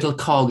putting a little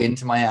cog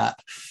into my app.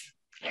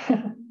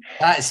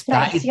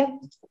 That is.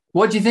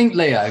 What do you think,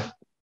 Leo?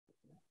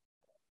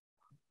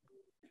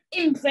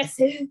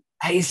 Impressive.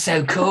 It's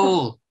so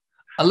cool.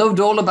 I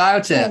loved all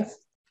about it.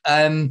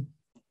 That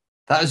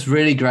was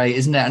really great,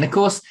 isn't it? And of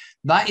course,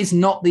 that is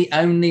not the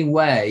only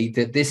way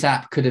that this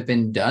app could have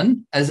been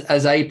done.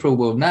 As April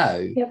will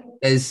know,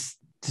 there's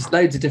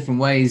loads of different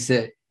ways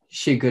that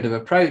she could have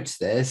approached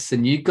this,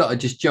 and you've got to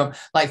just jump.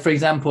 Like for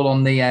example,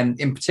 on the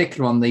in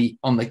particular on the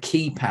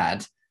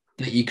keypad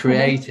that you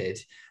created,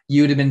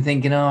 you would have been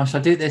thinking, "Oh,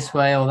 should I do it this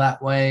way or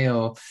that way?"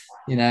 Or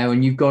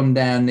and you've gone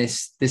down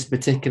this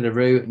particular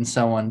route and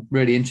so on.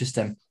 Really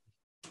interesting.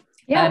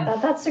 Yeah,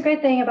 that's the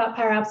great thing about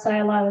Power Apps that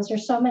I love is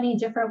there's so many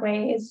different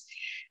ways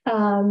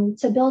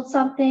to build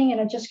something, and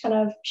it just kind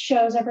of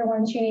shows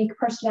everyone's unique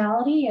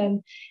personality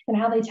and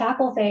how they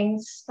tackle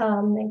things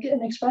and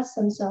express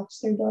themselves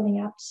through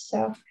building apps.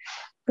 So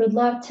would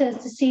love to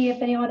see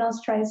if anyone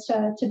else tries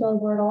to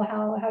build Wordle,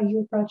 how you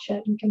approach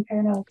it and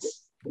compare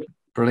notes.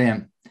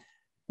 Brilliant.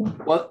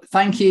 Well,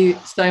 thank you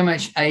so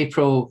much,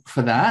 April,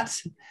 for that.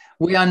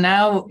 We are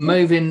now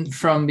moving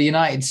from the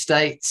United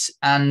States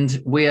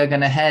and we are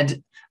going to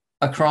head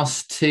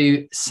across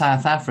to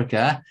South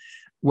Africa,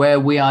 where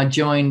we are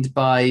joined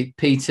by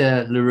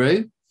Peter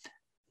Leroux.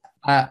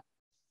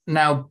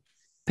 Now,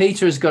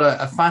 Peter has got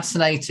a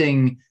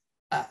fascinating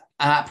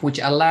app which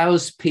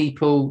allows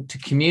people to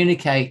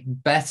communicate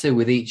better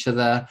with each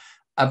other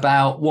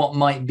about what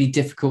might be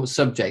difficult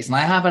subjects. And I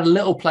have a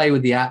little play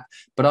with the app,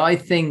 but I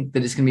think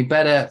that it's going to be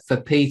better for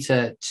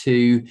Peter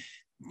to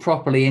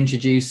properly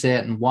introduce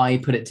it and why he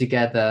put it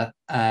together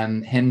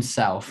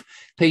himself.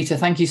 Peter,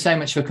 thank you so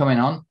much for coming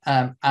on,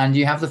 and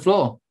you have the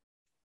floor.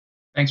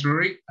 Thanks,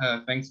 Rory.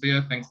 Thanks,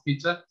 Theo. Thanks,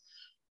 Peter.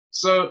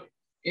 So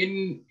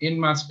in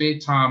my spare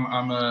time,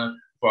 I'm a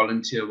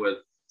volunteer with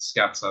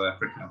Scout South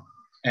Africa.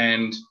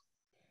 And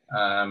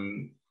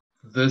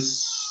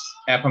this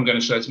app I'm going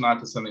to show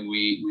tonight is something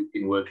we've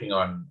been working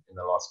on in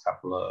the last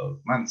couple of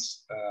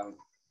months.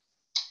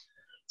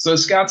 So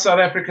Scout South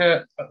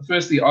Africa,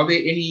 firstly, are there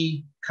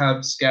any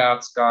Cubs,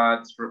 Scouts,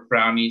 Guides,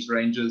 Brownies,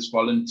 Rangers,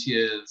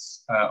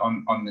 volunteers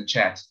on the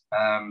chat?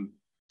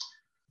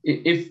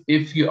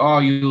 If you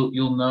are,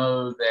 you'll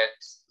know that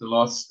the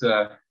last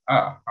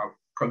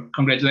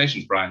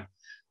congratulations, Brian.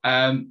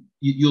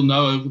 You'll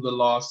know over the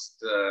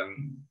last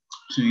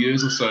 2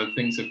 years or so,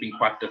 things have been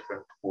quite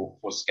different for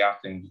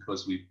Scouting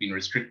because we've been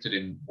restricted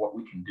in what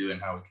we can do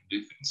and how we can do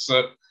things.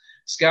 So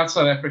Scout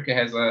South Africa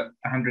has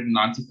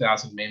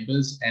 190,000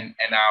 members, and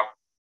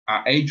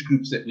our age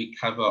groups that we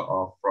cover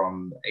are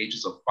from the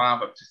ages of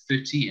 5 up to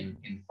 30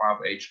 in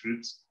 5 age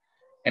groups.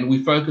 And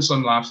we focus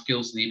on life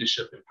skills,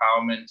 leadership,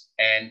 empowerment,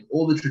 and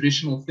all the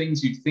traditional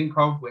things you'd think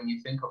of when you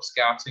think of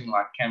Scouting,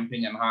 like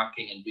camping and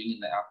hiking and being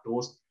in the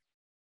outdoors.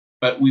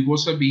 But we've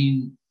also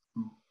been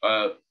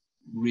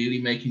really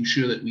making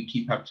sure that we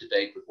keep up to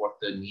date with what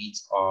the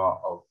needs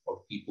are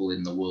of people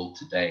in the world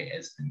today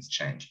as things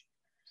change.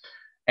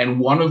 And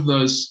one of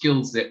those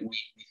skills that we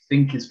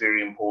think is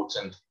very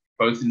important,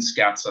 both in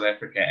Scout South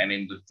Africa and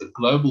in the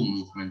global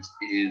movement,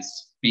 is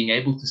being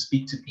able to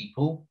speak to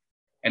people,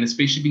 and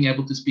especially being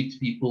able to speak to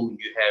people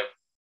you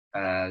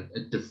have a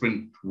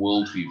different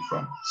worldview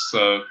from.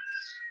 So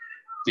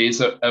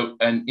there's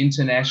an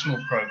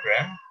international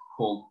program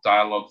called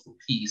Dialogue for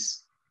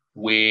Peace,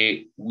 where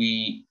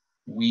we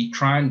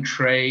try and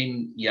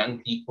train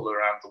young people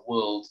around the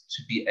world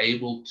to be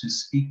able to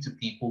speak to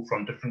people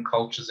from different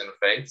cultures and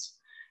faiths,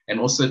 and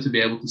also to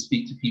be able to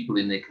speak to people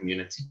in their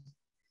community.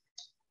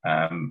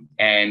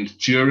 And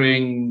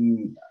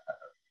during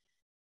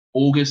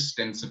August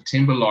and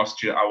September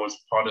last year, I was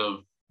part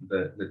of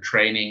the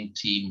training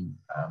team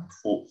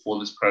for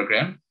this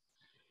program.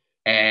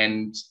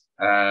 And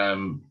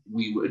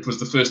it was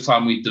the first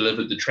time we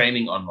delivered the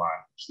training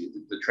online.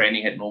 The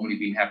training had normally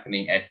been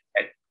happening at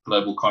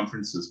global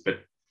conferences,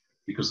 but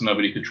because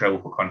nobody could travel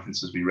for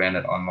conferences, we ran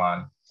it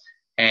online.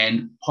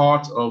 And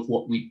part of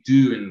what we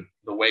do and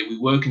the way we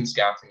work in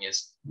Scouting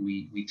is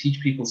we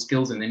teach people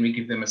skills, and then we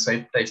give them a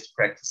safe place to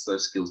practice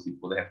those skills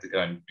before they have to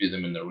go and do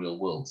them in the real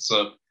world.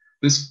 So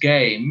this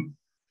game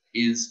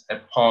is a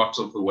part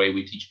of the way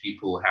we teach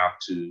people how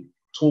to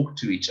talk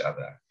to each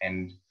other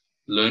and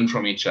learn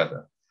from each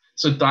other.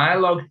 So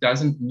dialogue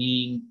doesn't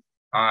mean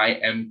I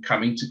am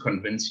coming to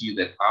convince you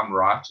that I'm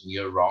right and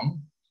you're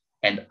wrong,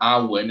 and I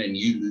win and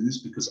you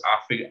lose because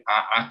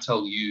I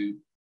tell you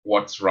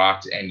what's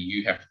right, and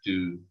you have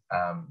to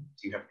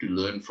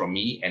learn from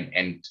me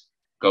and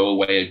go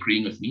away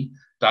agreeing with me.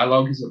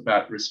 Dialogue is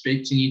about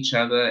respecting each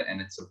other,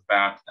 and it's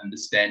about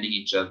understanding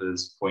each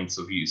other's points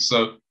of view.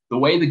 So the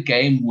way the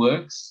game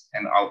works,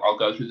 and I'll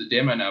go through the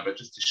demo now, but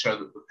just to show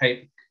that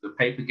the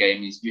paper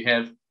game is you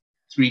have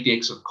 3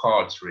 decks of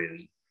cards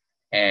really,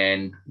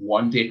 and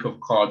 1 deck of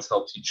cards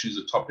helps you choose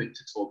a topic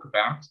to talk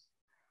about.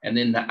 And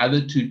then the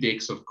other 2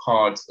 decks of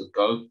cards, the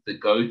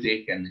Go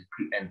deck and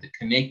the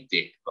Connect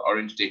deck, the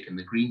orange deck and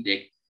the green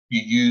deck,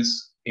 you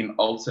use in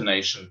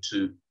alternation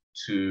to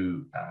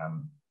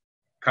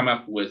come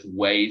up with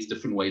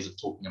different ways of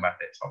talking about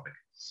that topic.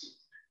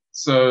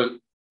 So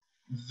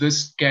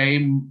this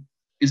game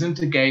isn't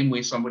a game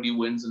where somebody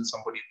wins and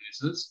somebody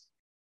loses.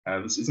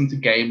 This isn't a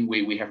game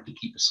where we have to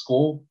keep a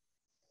score.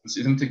 This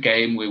isn't a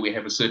game where we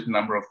have a certain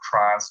number of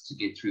tries to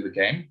get through the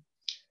game.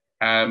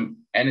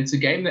 And it's a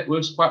game that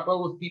works quite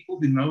well with people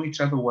who know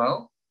each other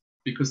well,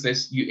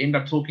 because you end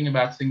up talking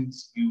about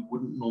things you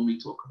wouldn't normally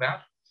talk about.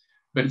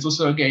 But it's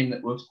also a game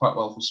that works quite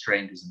well for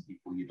strangers and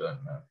people you don't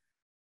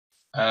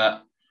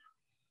know.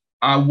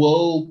 I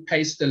will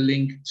paste a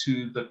link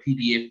to the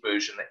PDF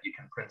version that you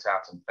can print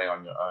out and play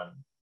on your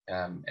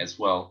own as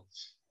well.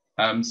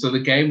 So the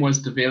game was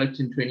developed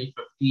in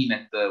 2015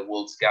 at the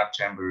World Scout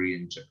Jamboree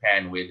in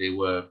Japan, where there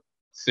were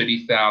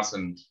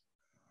 30,000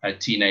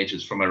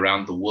 teenagers from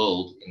around the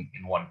world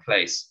in one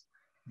place.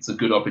 It's a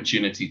good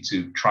opportunity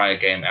to try a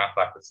game out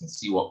like this and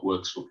see what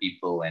works for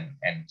people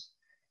and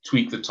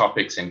tweak the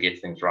topics and get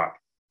things right.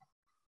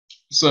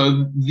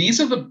 So these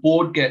are the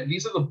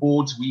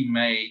boards we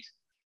made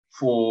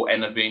for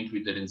an event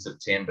we did in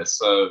September.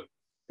 So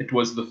it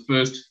was the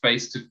first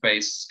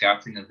face-to-face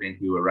scouting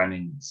event we were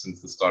running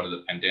since the start of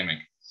the pandemic.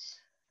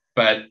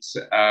 But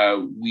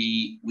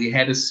we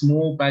had a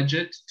small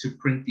budget to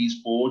print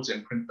these boards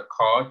and print the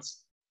cards.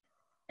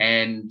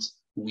 And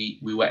we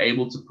were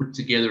able to put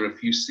together a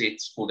few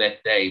sets for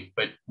that day,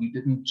 but we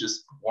didn't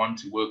just want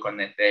to work on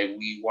that day.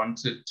 We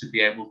wanted to be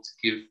able to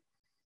give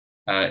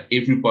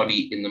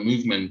everybody in the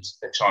movement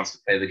a chance to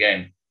play the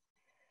game.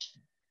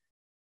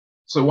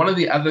 So one of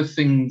the other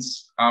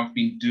things I've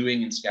been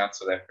doing in Scout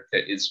South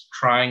Africa is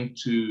trying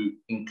to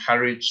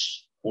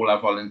encourage all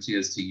our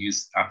volunteers to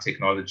use our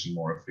technology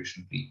more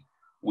efficiently.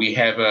 We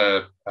have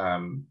a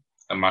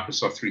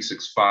Microsoft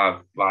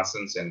 365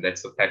 license, and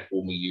that's the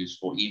platform we use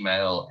for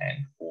email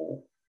and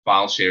for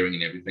file sharing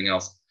and everything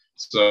else.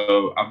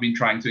 So I've been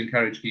trying to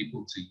encourage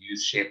people to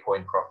use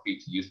SharePoint properly,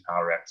 to use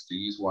Power Apps, to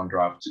use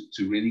OneDrive,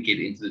 to really get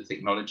into the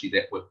technology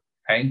that we're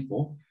paying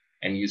for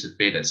and use it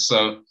better.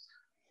 So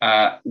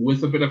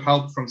with a bit of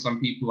help from some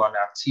people on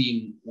our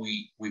team,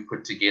 we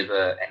put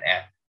together an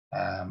app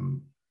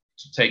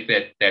to take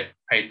that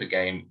paper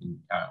game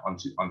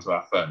onto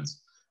our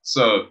phones.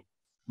 So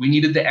we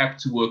needed the app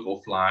to work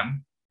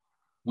offline.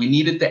 We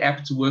needed the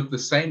app to work the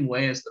same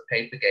way as the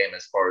paper game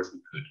as far as we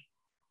could.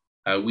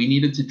 We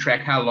needed to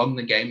track how long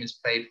the game is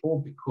played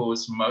for,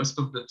 because most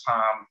of the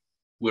time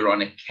we're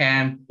on a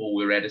camp or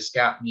we're at a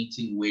scout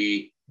meeting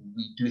where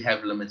we do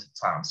have limited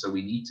time. So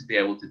we need to be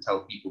able to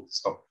tell people to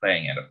stop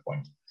playing at a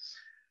point.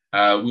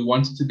 We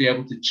wanted to be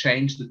able to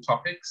change the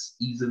topics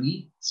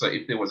easily. So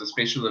if there was a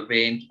special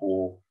event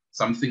or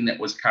something that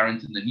was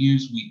current in the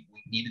news, we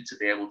needed to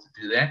be able to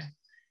do that.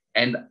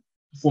 And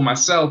for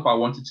myself, I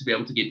wanted to be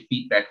able to get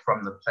feedback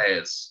from the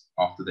players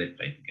after they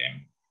played the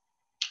game.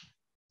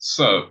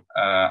 So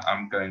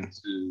I'm going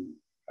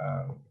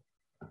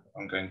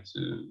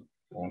to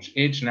launch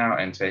Edge now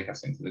and take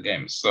us into the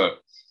game. So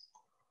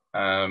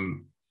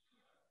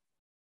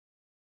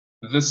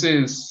this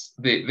is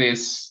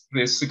there's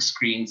 6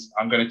 screens.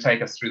 I'm going to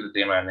take us through the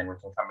demo, and then we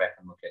can come back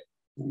and look at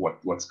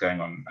what's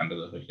going on under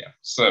the hood here.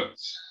 So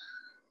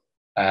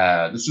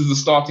this is the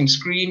starting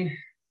screen,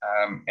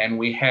 and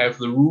we have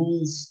the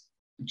rules.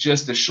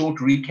 Just a short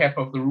recap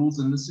of the rules,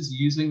 and this is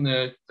using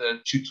the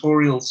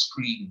tutorial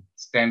screen,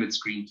 standard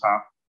screen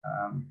type,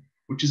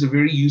 which is a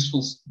very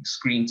useful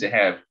screen to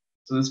have.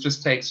 So this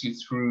just takes you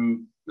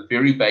through the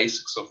very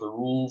basics of the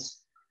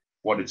rules,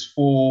 what it's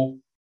for,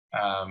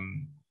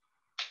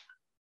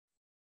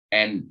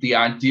 and the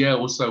idea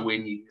also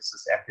when you use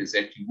this app is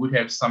that you would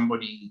have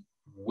somebody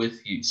with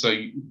you. So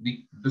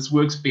this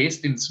works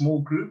best in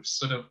small groups,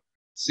 sort of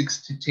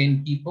 6 to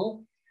 10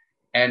 people.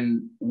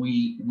 And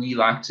we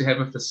like to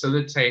have a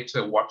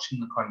facilitator watching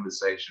the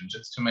conversation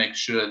just to make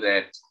sure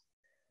that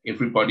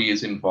everybody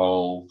is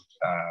involved,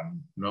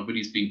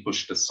 nobody's being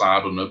pushed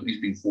aside or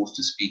nobody's being forced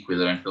to speak where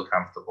they don't feel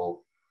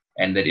comfortable,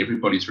 and that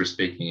everybody's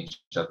respecting each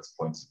other's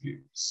points of view.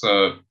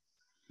 So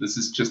this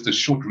is just a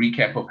short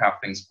recap of how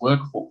things work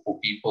for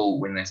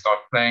people when they start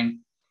playing.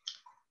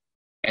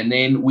 And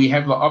then we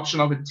have the option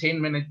of a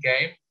 10-minute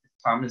game.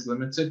 Time is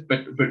limited,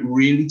 but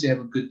really to have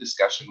a good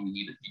discussion,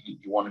 you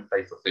want to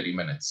play for 30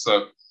 minutes.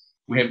 So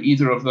we have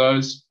either of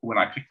those. When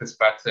I click this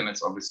button,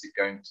 it's obviously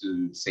going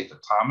to set a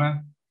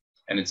timer,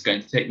 and it's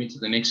going to take me to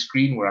the next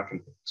screen where I can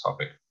pick the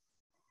topic.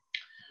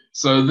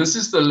 So this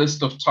is the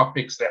list of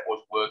topics that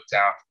was worked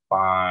out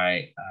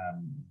by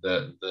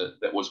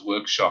that was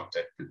workshopped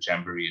at the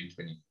Jamboree in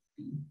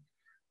 2015.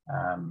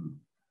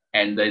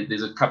 And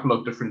there's a couple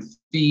of different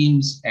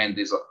themes, and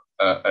there's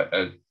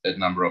a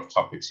number of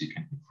topics you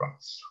can pick from.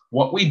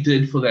 What we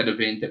did for that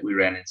event that we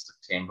ran in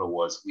September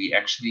was we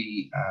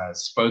actually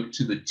spoke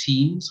to the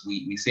teams.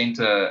 We sent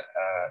an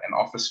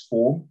office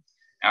form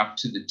out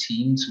to the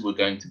teams who were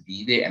going to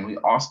be there, and we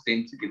asked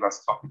them to give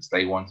us topics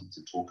they wanted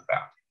to talk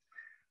about.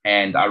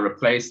 And I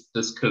replaced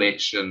this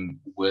collection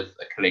with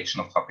a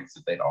collection of topics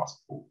that they'd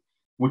asked for,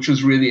 which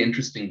was really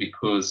interesting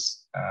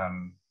because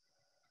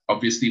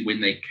obviously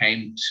when they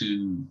came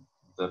to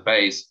the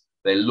base,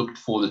 they looked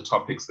for the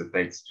topics that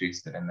they'd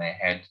suggested, and they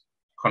had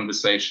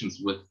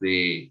conversations with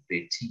their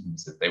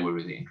teams that they were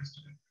really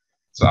interested in.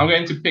 So I'm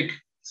going to pick,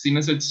 seeing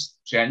as it's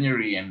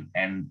January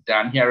and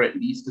down here at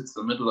least it's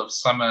the middle of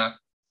summer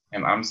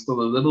and I'm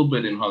still a little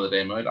bit in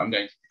holiday mode, I'm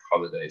going to pick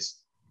holidays.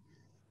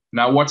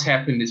 Now what's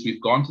happened is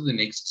we've gone to the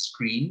next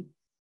screen.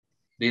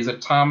 There's a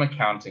timer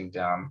counting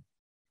down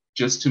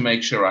just to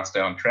make sure I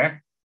stay on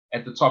track.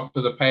 At the top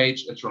of the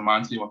page, it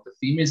reminds me what the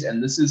theme is,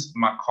 and this is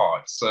my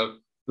card. So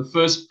the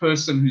first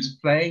person who's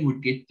playing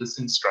would get this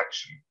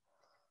instruction.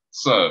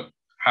 So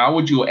how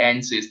would your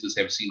ancestors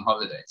have seen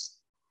holidays?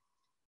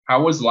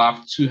 How was life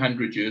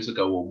 200 years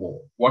ago or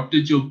more? What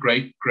did your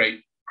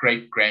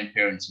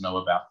great-great-great-grandparents know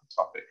about the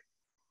topic?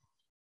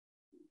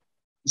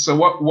 So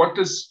what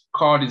this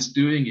card is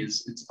doing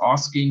is it's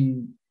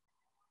asking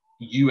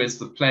you as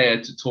the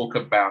player to talk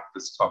about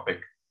this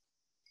topic,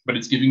 but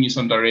it's giving you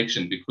some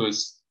direction,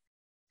 because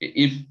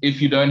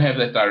if you don't have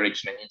that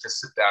direction and you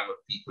just sit down with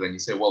people and you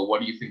say, well, what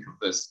do you think of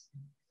this?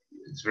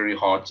 It's very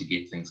hard to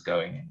get things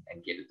going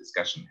and get a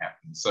discussion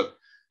happening. So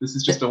this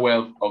is just a way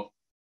of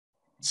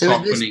so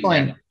at this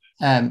point,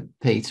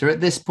 Peter, at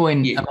this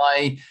point, yeah.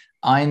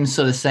 I'm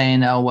sort of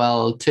saying, oh,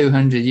 well,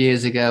 200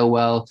 years ago,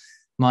 well,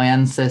 my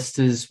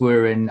ancestors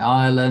were in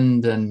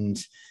Ireland and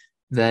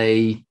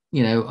they,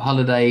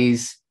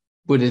 holidays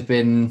would have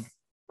been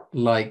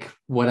like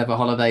whatever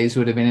holidays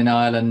would have been in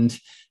Ireland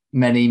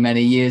many,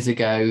 many years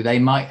ago. They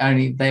might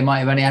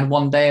have only had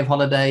one day of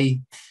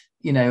holiday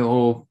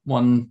or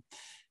one,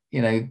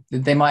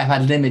 they might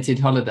have had limited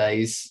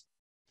holidays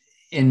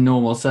in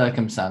normal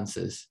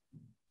circumstances.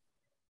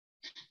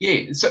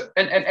 Yeah. So,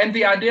 and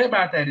the idea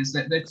about that is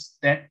that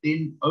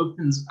then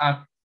opens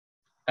up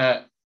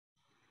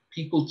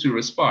people to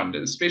respond,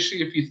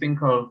 especially if you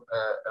think of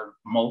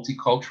a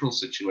multicultural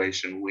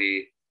situation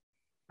where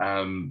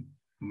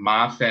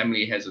my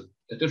family has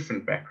a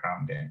different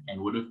background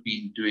and would have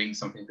been doing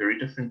something very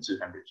different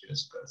 200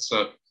 years ago.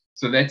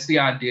 So that's the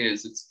idea.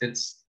 Is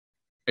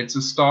it's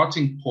a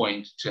starting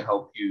point to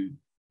help you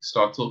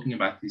start talking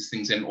about these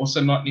things, and also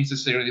not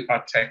necessarily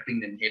about tackling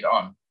them head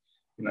on.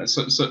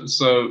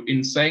 So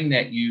in saying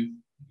that, you've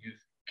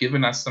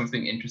given us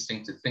something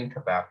interesting to think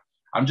about.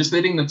 I'm just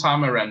letting the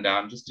timer run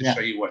down just to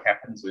show you what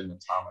happens when the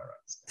timer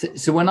runs down.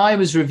 So when I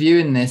was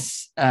reviewing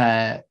this,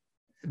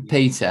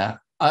 Peter,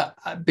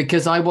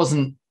 because I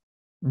wasn't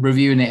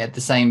reviewing it at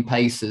the same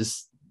pace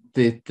as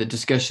the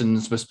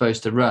discussions were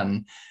supposed to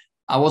run,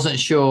 I wasn't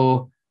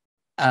sure.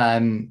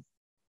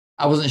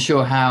 I wasn't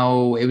sure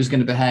how it was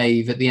going to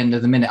behave at the end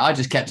of the minute. I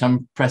just kept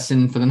on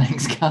pressing for the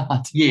next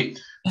card. Yeah.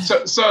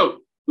 So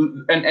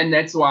and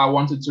that's why I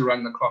wanted to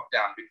run the clock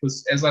down,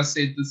 because, as I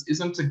said, this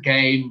isn't a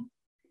game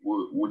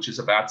which is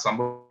about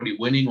somebody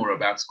winning or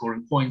about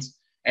scoring points.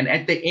 And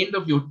at the end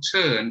of your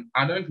turn,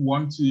 I don't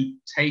want to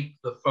take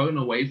the phone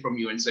away from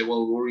you and say,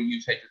 well, Rory, you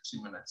take it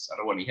 2 minutes. I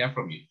don't want to hear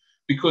from you.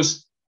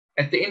 Because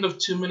at the end of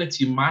 2 minutes,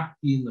 you might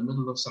be in the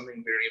middle of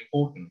something very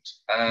important.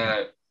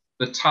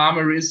 The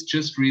timer is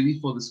just really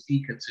for the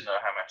speaker to know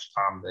how much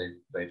time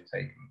they've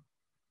taken.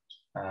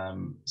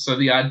 So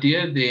the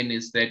idea then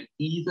is that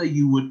either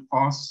you would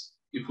pass,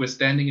 if we're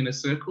standing in a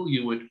circle,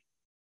 you would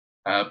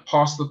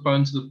pass the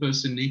phone to the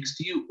person next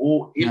to you,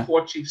 or if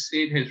what you've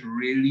said has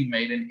really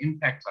made an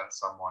impact on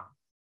someone,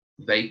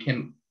 they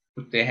can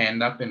put their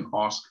hand up and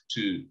ask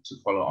to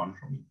follow on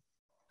from you.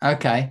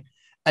 Okay.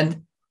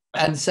 And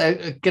so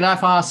can I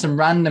ask some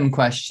random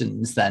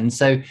questions then?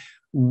 So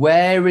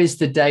where is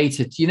the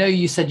data?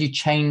 You said you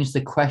changed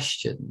the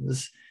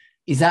questions.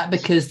 Is that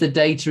because the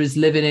data is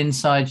living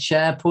inside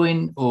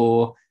SharePoint,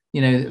 or,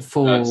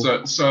 for...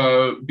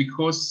 So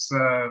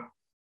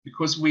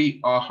because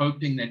we are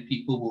hoping that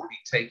people will be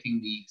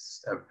taking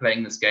these,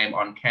 playing this game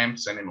on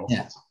camps and in all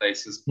sorts of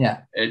places.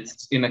 Yeah,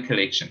 it's in a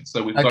collection.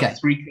 So we've got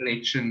 3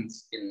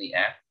 collections in the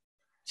app.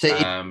 So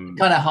it's kind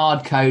of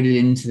hard coded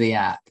into the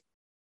app.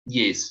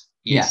 Yes.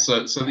 Yeah.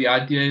 So the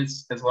idea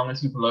is, as long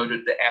as you've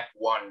loaded the app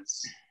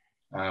once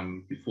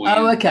before you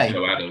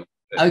go out of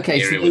so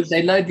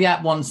they load the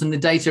app once, and the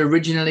data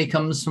originally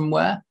comes from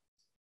where?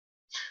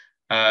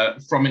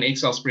 From an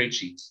Excel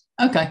spreadsheet.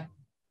 Okay.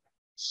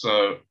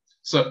 So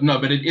no,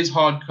 but it is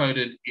hard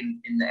coded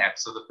in the app.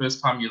 So the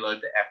first time you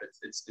load the app,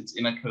 it's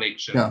in a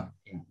collection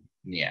in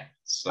the app.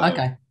 So,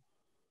 okay.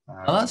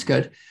 That's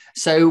good.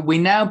 So we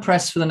now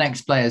press for the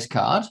next player's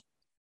card.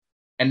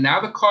 And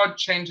now the card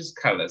changes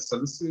color. So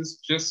this is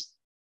just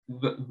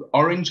the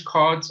orange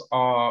cards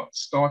are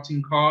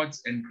starting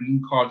cards and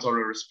green cards are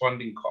a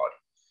responding card.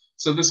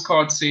 So this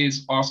card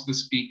says ask the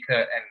speaker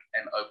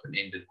an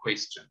open-ended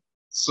question.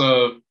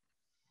 So,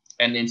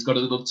 and then it's got a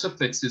little tip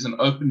that says an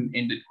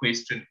open-ended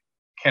question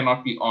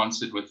cannot be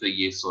answered with a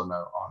yes or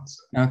no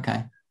answer.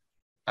 Okay.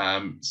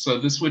 So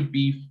this would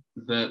be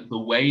the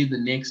way the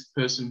next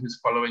person who's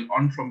following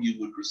on from you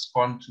would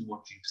respond to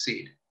what you've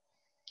said.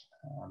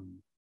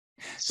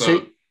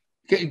 So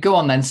go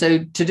on then.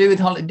 So to do with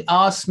holiday,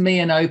 ask me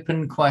an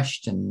open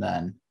question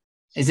then.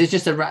 Is it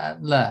just go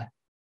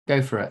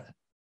for it.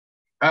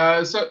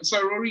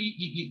 So Rory,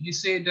 you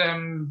said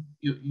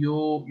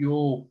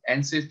your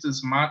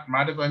ancestors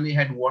might have only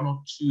had 1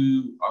 or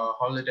 2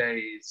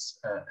 holidays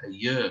a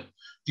year.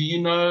 Do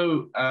you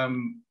know?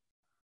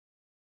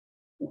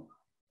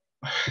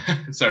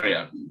 Sorry,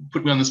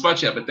 put me on the spot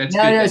here, but that's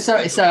no.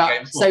 Sorry.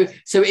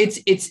 So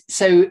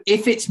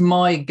if it's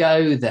my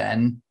go,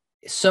 then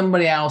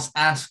somebody else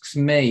asks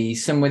me,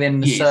 some within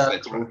the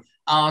circle,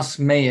 asks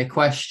me a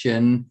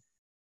question.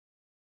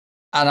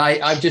 And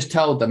I've just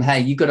told them,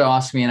 hey, you got to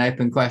ask me an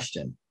open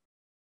question.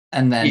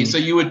 And then... Yeah,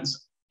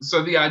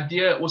 so the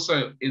idea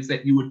also is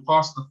that you would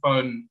pass the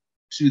phone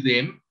to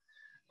them,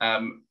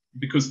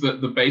 because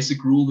the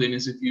basic rule then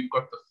is if you've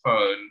got the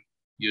phone,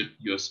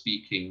 you're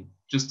speaking,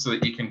 just so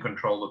that you can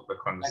control the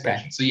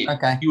conversation.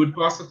 Okay. You would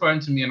pass the phone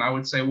to me and I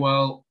would say,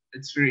 well,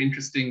 it's very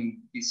interesting.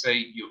 You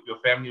say your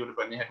family would have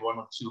only had 1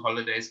 or 2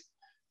 holidays.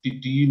 Do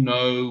you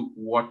know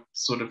what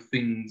sort of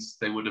things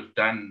they would have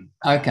done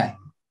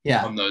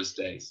on those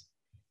days?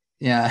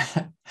 Yeah,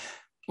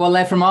 well,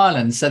 they're from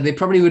Ireland, so they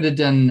probably would have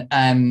done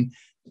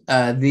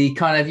the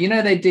kind of,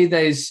 they do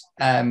those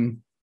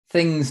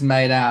things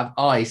made out of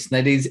ice.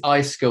 They do these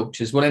ice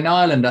sculptures. Well, in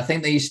Ireland, I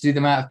think they used to do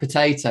them out of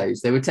potatoes.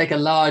 They would take a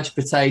large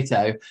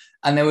potato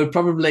and they would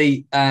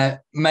probably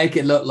make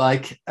it look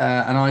like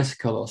an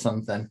icicle or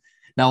something.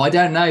 Now, I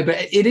don't know,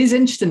 but it is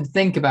interesting to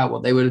think about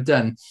what they would have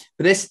done.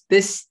 But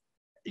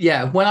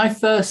when I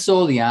first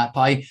saw the app,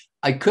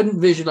 I couldn't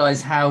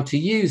visualize how to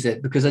use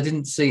it because I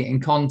didn't see it in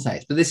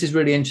context. But this is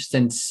really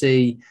interesting to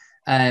see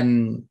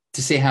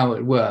how it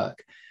would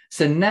work.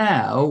 So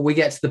now we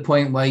get to the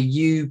point where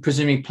you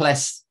presumably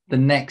press the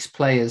next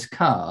player's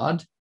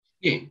card.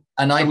 Yeah.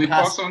 And so we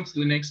pass on to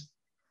the next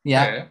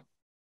player.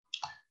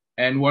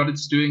 And what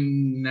it's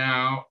doing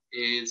now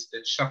is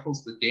it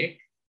shuffles the deck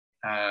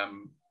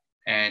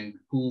and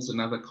pulls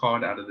another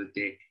card out of the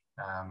deck.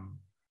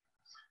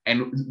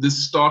 And this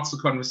starts the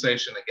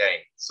conversation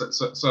again. So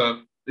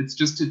it's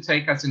just to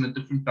take us in a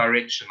different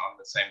direction on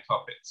the same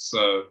topic.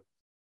 So,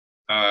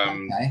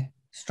 okay.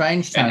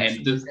 Strange time.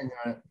 And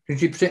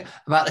could you predict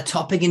about the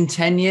topic in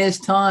 10 years'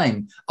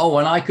 time? Oh,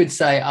 and I could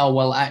say, oh,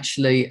 well,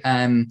 actually,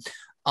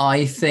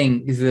 I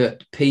think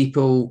that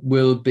people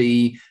will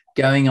be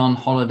going on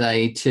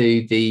holiday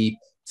to the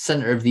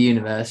center of the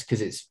universe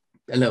because it's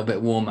a little bit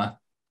warmer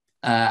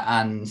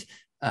and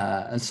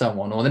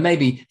so on. Or they may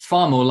be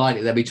far more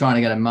likely they'll be trying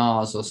to go to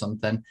Mars or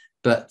something.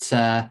 But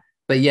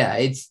yeah,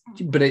 it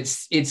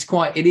is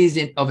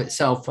of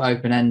itself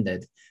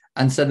open-ended.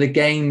 And so the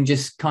game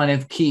just kind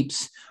of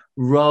keeps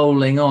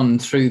rolling on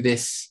through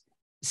this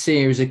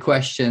series of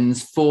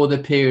questions for the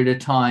period of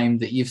time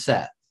that you've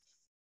set.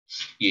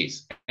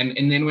 Yes,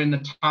 and then when the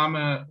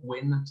timer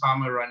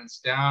runs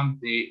down,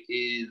 there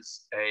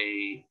is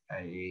a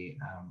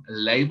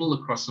label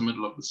across the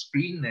middle of the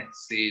screen that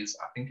says,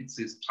 I think it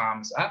says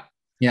 "time's up."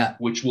 Yeah,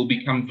 which will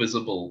become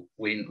visible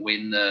when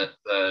the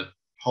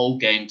whole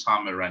game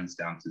timer runs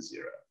down to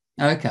 0.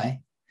 Okay.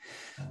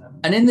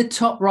 And in the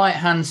top right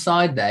hand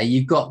side there,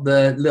 you've got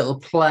the little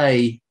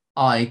play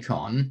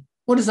icon.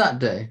 What does that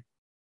do?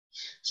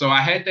 So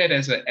I had that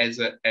as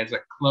a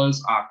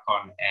close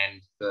icon,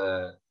 and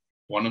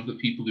one of the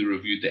people who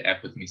reviewed the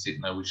app with me said,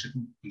 no,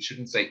 we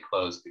shouldn't say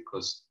close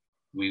because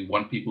we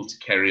want people to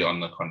carry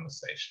on the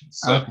conversation.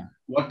 So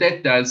what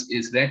that does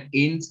is that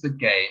ends the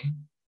game,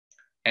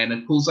 and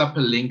it pulls up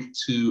a link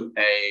to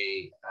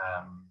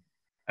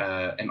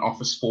an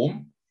office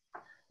form.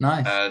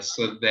 Nice.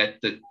 So that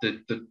the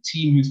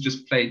team who's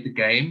just played the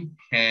game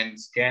can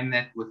scan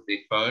that with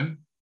their phone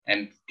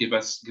and give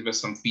us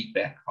some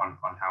feedback on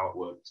how it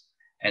worked.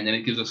 And then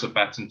it gives us a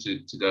button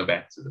to go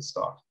back to the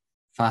start.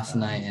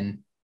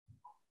 Fascinating.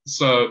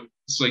 So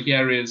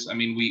here is, I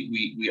mean,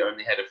 we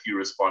only had a few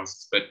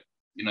responses, but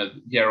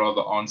here are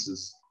the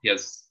answers.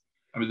 Yes,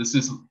 I mean, this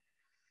is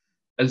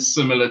as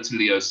similar to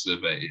Leo's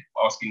survey,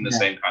 asking the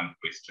same kind of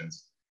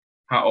questions.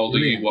 How old are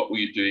you? What were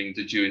you doing?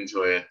 Did you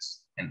enjoy it?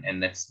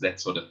 And that's that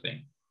sort of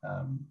thing.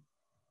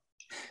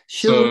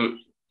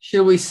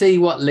 Shall we see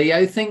what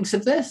Leo thinks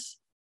of this?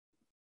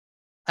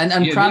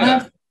 And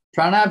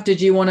Pranav, did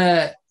you want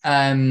to?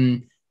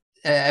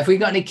 Have we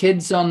got any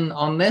kids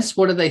on this?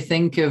 What do they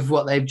think of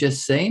what they've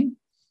just seen?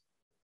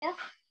 Yeah,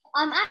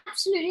 I'm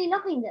absolutely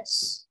loving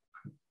this.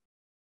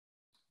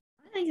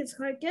 I think it's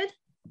quite good.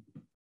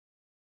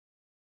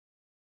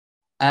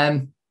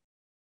 I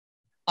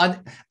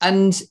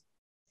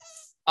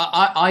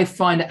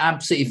find it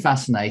absolutely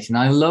fascinating.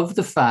 I love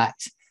the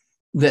fact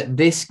that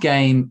this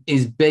game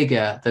is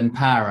bigger than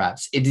Power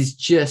Apps. It is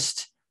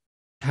just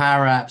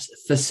Power Apps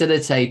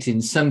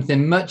facilitating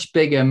something much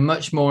bigger,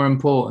 much more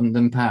important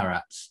than Power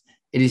Apps.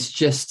 It is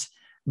just,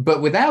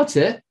 but without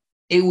it,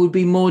 it would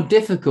be more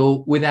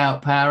difficult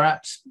without Power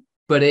Apps.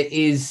 But it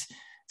is,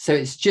 so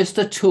it's just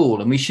a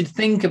tool, and we should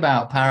think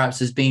about Power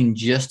Apps as being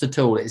just a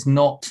tool. It is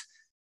not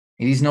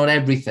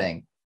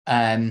everything.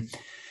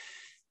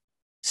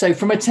 So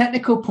from a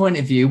technical point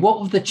of view, what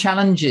were the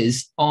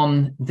challenges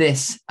on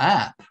this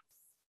app?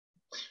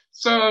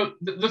 So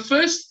the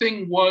first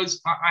thing was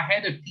I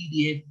had a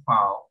PDF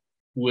file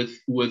with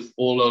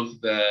all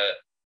of the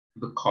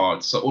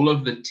cards, so all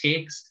of the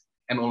text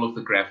and all of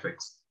the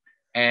graphics.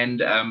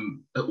 And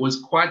it was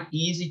quite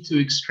easy to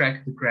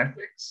extract the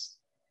graphics.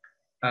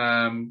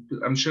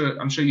 I'm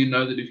sure you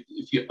know that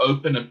if you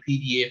open a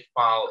PDF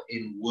file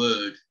in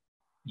Word,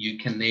 you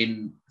can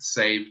then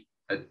save,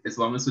 as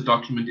long as the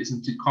document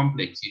isn't too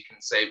complex, you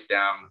can save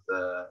out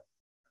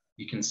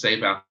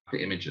the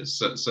images.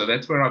 So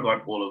that's where I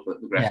got all of the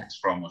graphics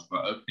from, was by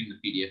opening the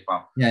PDF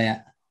file.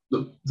 Yeah.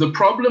 The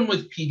problem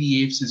with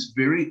PDFs is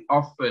very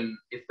often,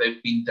 if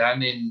they've been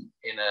done in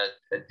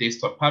a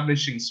desktop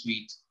publishing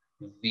suite,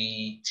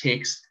 the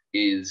text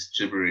is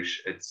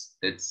gibberish.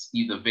 It's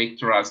either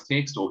vectorized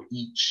text or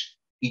each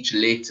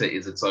letter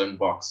is its own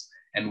box,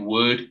 and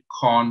Word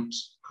can't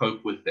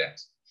cope with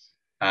that.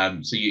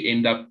 So you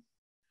end up,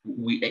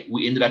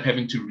 we ended up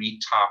having to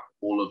retype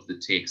all of the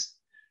text.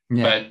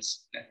 Yeah. But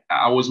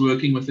I was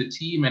working with a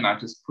team, and I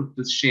just put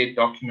this shared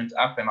document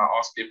up, and I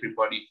asked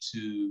everybody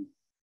to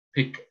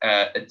pick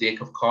a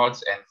deck of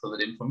cards and fill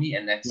it in for me,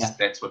 and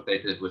that's what they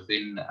did.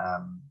 Within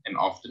an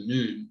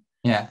afternoon,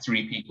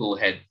 3 people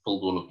had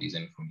filled all of these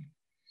in for me.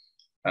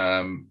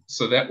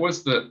 So that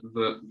was the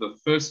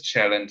first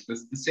challenge. The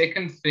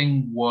second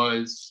thing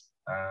was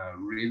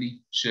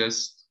really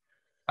just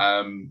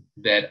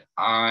that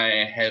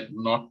I had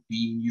not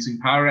been using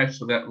Power Apps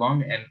for that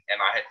long, and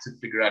I had to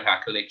figure out how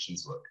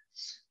collections work.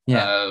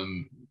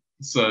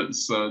 So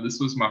this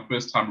was my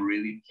first time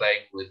really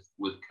playing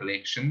with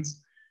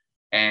collections,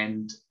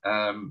 and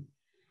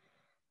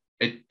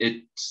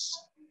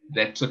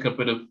that took a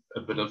bit of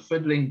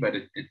fiddling, but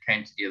it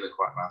came together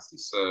quite nicely.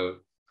 So,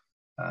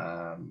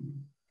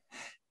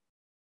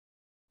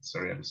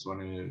 sorry, I just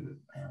want to.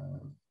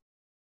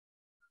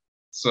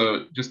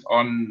 So just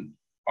on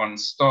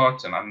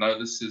start, and I know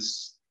this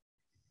is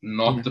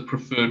not the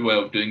preferred way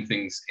of doing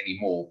things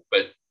anymore,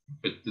 but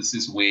this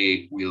is where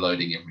we're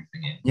loading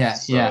everything in. Yeah,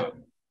 so,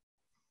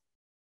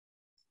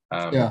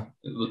 yeah.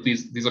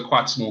 These are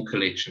quite small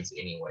collections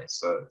anyway,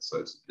 so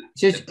it's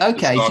just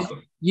okay. So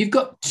you've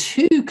got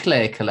 2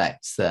 clear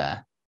collects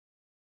there.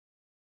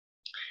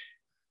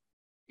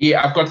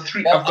 Yeah, I've got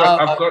 3. I've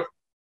got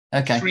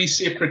okay. 3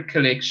 separate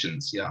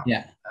collections. Yeah.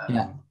 Yeah.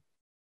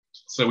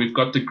 So we've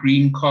got the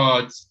green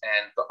cards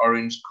and the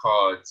orange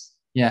cards.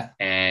 Yeah.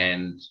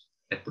 And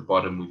at the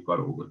bottom we've got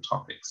all the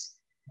topics.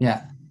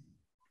 Yeah.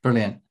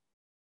 Brilliant.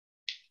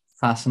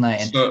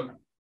 Fascinating. So,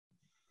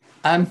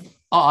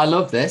 I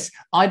love this.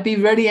 I'd be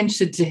really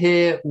interested to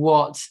hear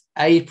what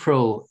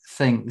April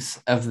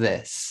thinks of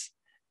this,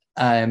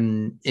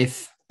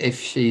 if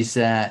she's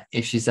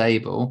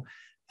able.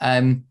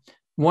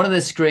 One of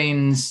the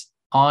screens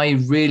I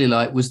really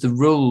liked was the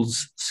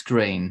rules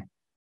screen.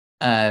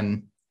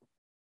 You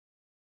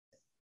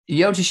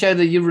able to show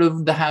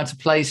the how to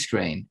play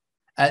screen?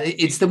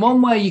 It's the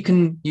one where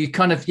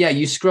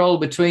you scroll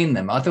between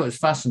them. I thought it was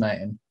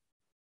fascinating.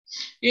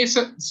 Yeah,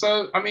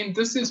 so I mean,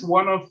 this is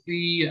one of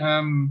the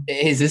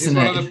it is, isn't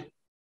it? One of the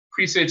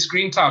preset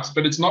screen types,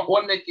 but it's not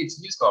one that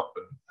gets used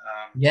often.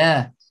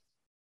 Yeah.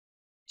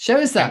 Show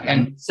us that.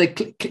 And so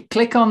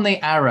click on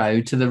the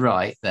arrow to the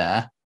right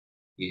there.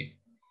 Yeah.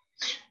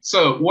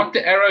 So what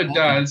the arrow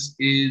does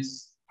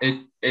is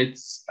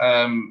it's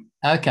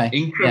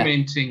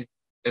incrementing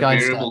a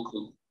variable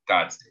called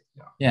guide state.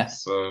 Yeah.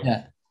 So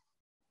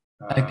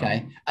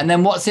okay. And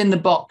then what's in the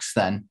box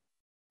then?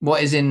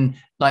 What is in,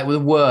 like,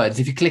 with words?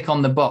 If you click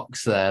on the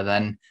box there,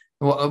 then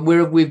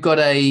we've got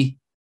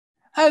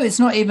it's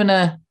not even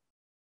a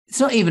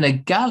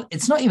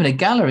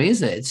gallery,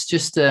 is it? It's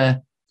just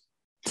a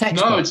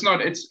text box. It's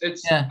not. It's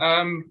I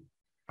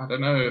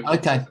don't know.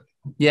 Okay.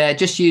 Yeah, it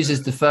just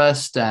uses the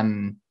first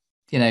the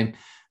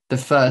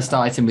first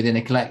item within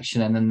a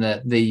collection, and then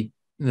the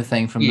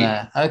thing from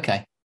there.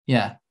 Okay.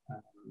 Yeah.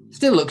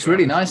 Still looks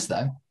really nice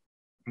though.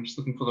 I'm just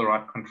looking for the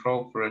right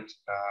control for it.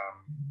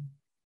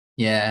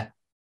 Yeah.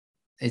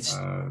 It's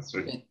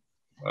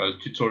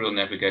tutorial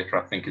navigator,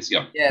 I think, is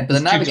Yeah,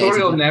 but the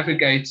tutorial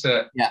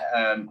navigator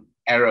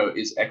arrow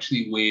is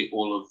actually where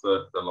all of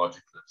the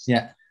logic lives.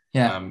 Yeah.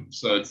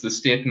 So it's the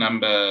step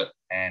number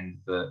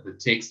and the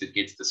text that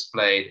gets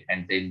displayed,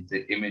 and then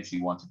the image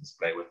you want to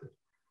display with it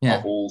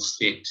are all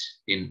set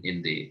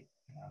in there.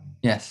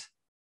 Yes.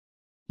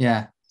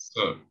 Yeah.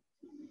 So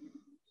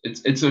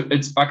it's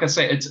like I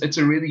say, it's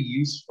a really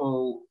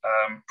useful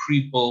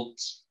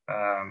pre-built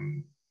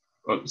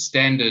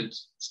standard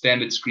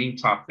screen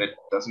type that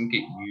doesn't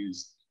get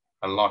used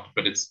a lot,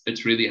 but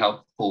it's really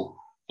helpful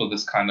for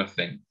this kind of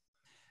thing.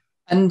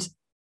 And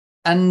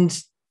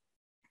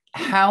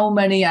how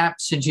many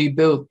apps had you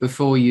built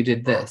before you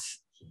did this?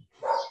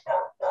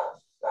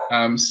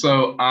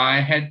 So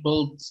I had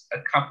built a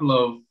couple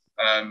of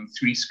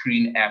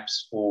 3-screen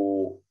apps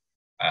for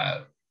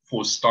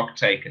stock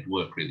take at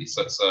work, really.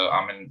 So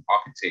I'm an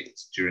architect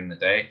during the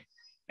day,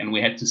 and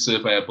we had to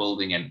survey a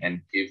building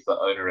and give the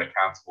owner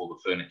account of all the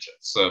furniture.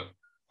 So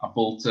I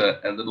built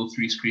a little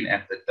 3-screen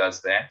app that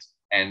does that,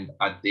 and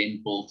I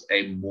then built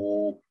a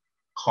more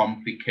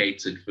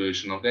complicated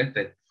version of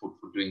that for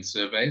doing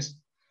surveys.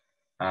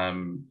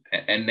 And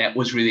that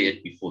was really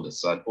it before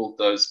this. So I built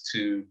those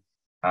 2.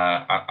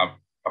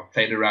 I've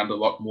played around a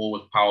lot more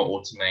with Power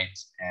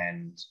Automate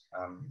and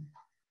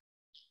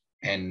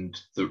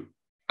the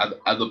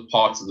other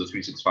parts of the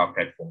 365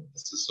 platform.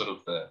 This is sort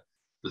of the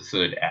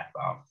 3rd app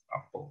I've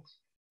built.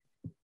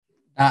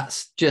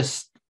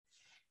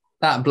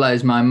 That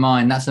blows my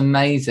mind. That's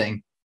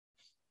amazing.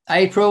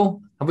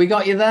 April, have we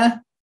got you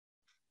there?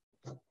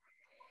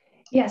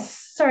 Yes.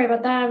 Sorry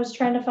about that. I was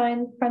trying to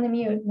find the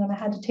mute, and then I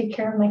had to take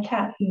care of my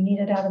cat who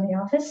needed out of the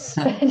office.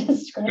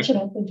 Just scratching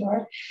at the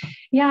door.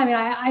 Yeah, I mean,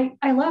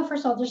 I love,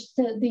 first of all, just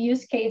the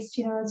use case.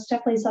 It's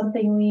definitely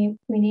something we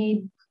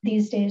need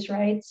these days,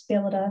 right? To be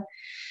able to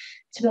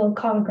build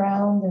common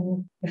ground,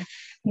 and with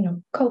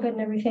COVID and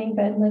everything.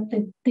 But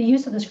the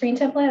use of the screen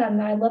template,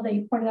 and I love that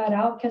you pointed that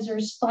out, because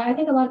I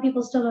think a lot of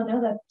people still don't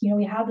know that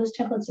we have those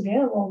templates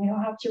available. We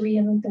don't have to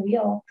reinvent the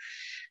wheel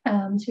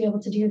to be able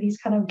to do these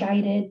kind of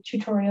guided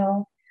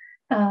tutorial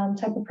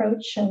type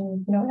approach,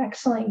 and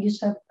excellent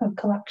use of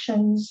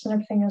collections and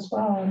everything as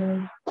well. I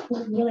mean,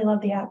 really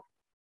love the app.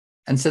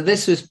 And so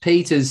this was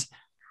Peter's.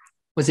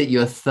 Was it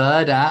your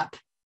 3rd app?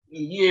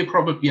 Yeah,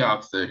 probably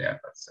our 3rd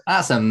app.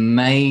 That's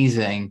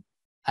amazing.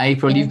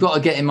 April, you've got to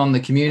get him on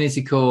the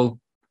community call.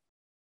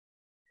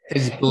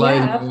 It's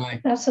blown away.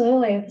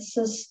 Absolutely. This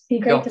is be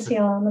great to see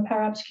on the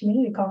Power Apps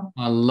community call.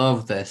 I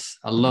love this.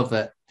 I love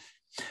it.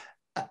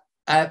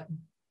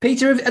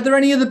 Peter, are there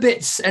any other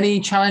bits, any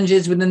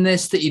challenges within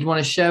this that you'd want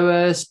to show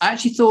us? I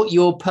actually thought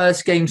your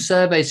post-game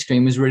survey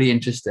screen was really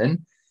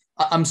interesting.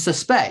 I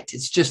suspect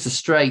it's just a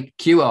straight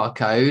QR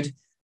code,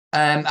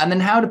 And then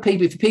how do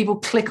people, if people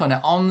click on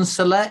it, on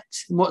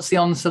select, what's the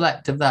on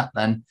select of that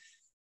then?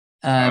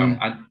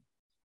 I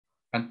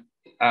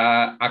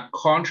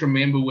can't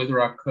remember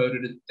whether I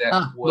coded it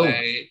that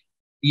way. Cool.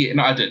 Yeah,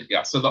 no, I did.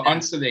 Yeah. So the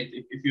on select,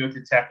 if you were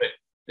to tap it,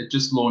 it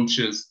just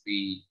launches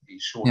the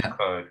short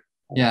code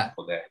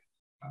for that.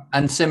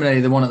 And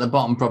similarly, the one at the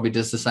bottom probably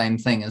does the same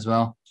thing as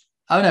well.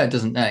 Oh, no, it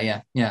doesn't.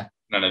 Yeah.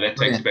 No, that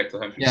takes you back to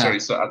home. Sorry.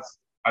 So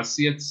I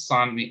see it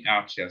sign me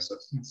out here. So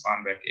it's going to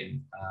sign back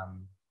in.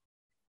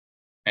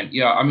 And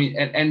yeah, I mean,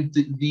 and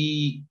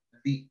the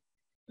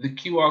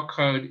QR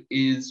code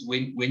is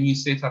when you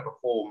set up a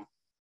form,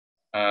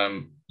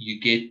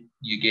 you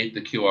get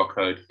the QR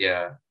code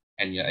here,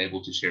 and you're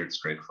able to share it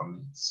straight from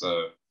there.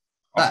 So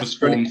Office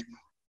Forms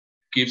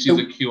gives you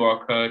the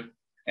QR code,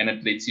 and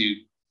it lets you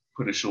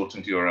put a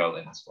shortened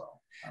URL in as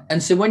well.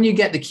 And so when you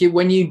get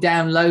when you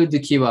download the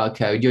QR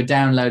code, you're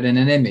downloading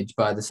an image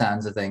by the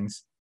sounds of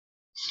things.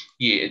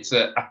 Yeah,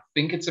 I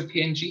think it's a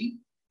PNG.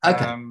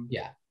 Okay.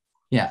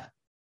 Yeah.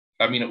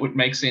 I mean, it would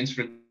make sense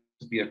for it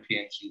to be a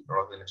PNG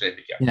rather than a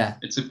JPEG. Yeah.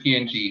 It's a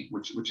PNG,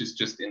 which is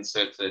just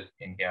inserted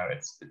in here.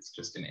 It's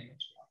just an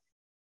image.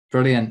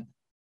 Brilliant.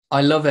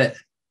 I love it.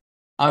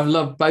 I've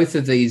loved both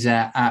of these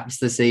apps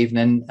this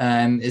evening.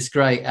 It's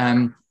great.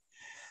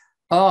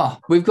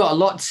 We've got a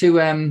lot to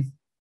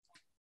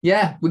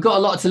we've got a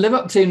lot to live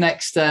up to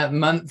next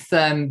month,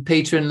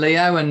 Peter and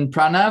Leo and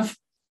Pranav.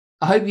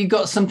 I hope you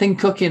got something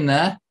cooking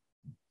there.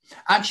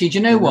 Actually, do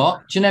you know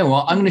what?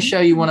 I'm going to show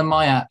you one of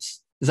my apps.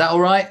 Is that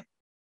all right?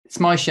 It's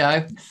my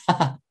show.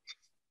 I'm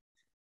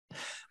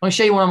going to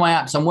show you one of my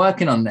apps. I'm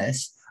working on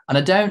this, and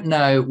I don't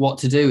know what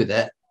to do with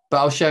it, but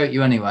I'll show it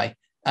you anyway.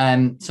 So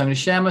I'm going to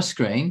share my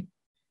screen.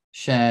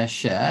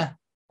 Share,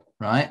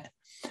 right?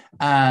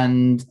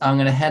 And I'm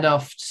going to head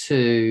off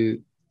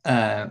to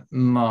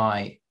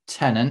my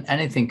tenant.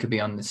 Anything could be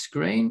on the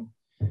screen.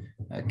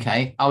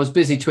 Okay. I was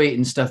busy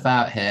tweeting stuff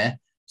out here.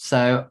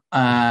 So,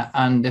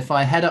 and if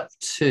I head up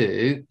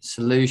to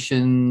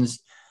solutions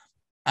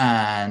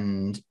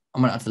and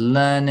I'm going to have to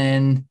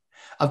learning,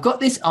 I've got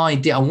this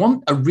idea.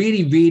 I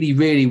really, really,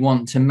 really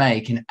want to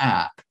make an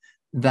app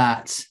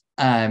that,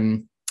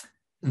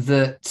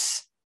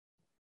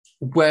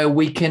 where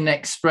we can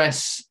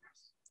express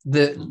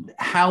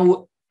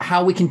how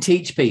we can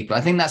teach people.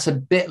 I think that's a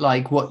bit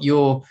like what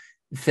you're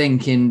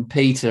thinking,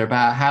 Peter,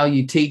 about how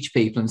you teach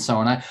people and so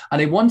on.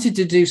 And I wanted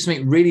to do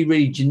something really,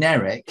 really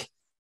generic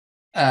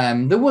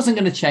that wasn't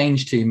going to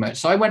change too much.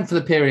 So I went for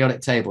the periodic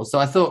table. So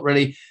I thought,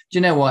 really, do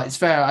you know what? It's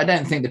fair. I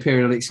don't think the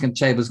periodic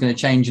table is going to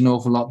change an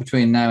awful lot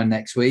between now and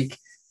next week.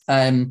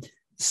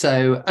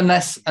 So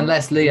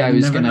unless Leo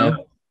is going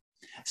to.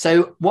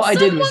 So what I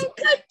did was. Someone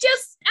could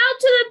just out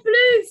of the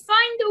blue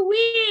find a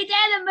weird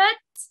element.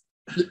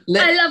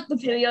 I love the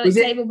periodic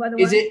table, by the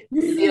way. Is it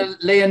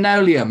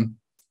Leonolium?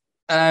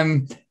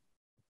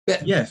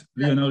 Yes,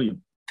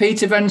 Leonolium.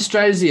 Peter Van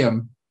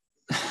Strosium.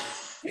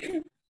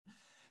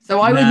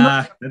 So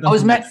I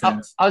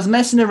was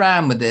messing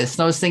around with this,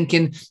 and I was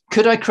thinking,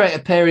 could I create a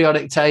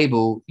periodic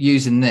table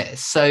using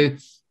this? So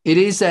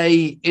it's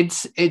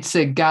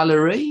a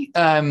gallery.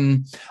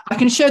 I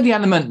can show the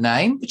element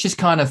name, which is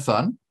kind of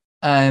fun.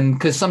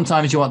 Because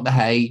sometimes you want the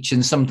H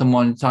and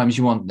sometimes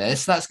you want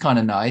this. That's kind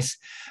of nice.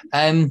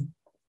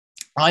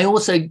 I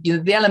also,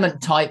 the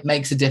element type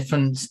makes a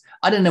difference.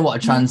 I don't know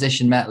what a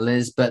transition metal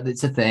is, but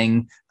it's a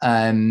thing.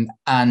 And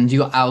you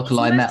got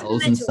alkali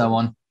metals and so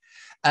on.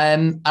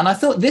 And I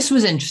thought this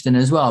was interesting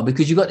as well,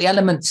 because you've got the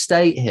element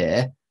state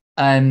here.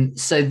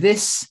 So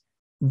this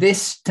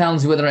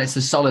tells you whether it's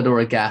a solid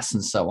or a gas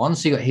and so on.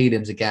 So you've got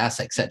helium's a gas,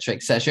 etc.,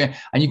 etc.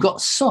 And you've got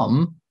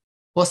some.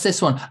 What's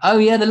this one? Oh,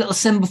 yeah, the little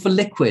symbol for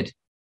liquid.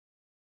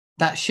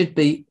 That should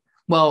be,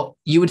 well,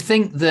 you would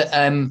think that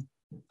I'm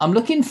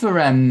looking for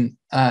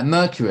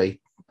mercury.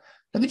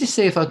 Let me just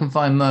see if I can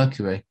find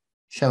mercury.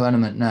 Show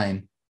element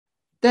name.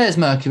 There's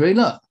mercury.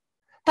 Look,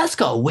 that's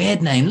got a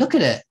weird name. Look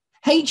at it.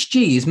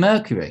 Hg is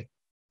mercury.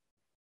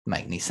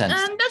 Make any sense?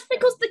 That's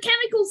because the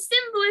chemical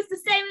symbol is the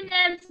same in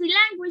every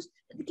language,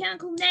 but the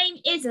chemical name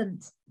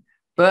isn't.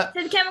 So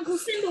the chemical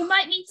symbol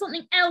might mean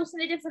something else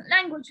in a different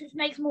language, which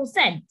makes more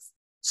sense.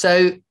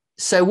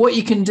 So what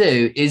you can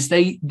do is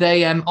they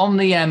on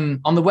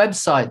the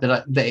website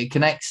that it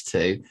connects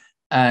to.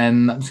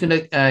 I'm just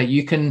gonna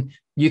you can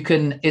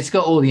it's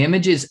got all the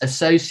images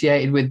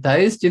associated with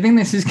those. Do you think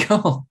this is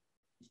cool?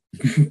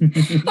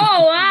 Oh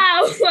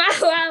wow!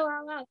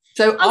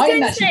 So I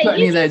didn't actually put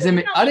any of those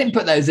images. I didn't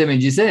put those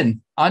images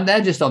in.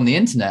 They're just on the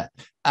internet.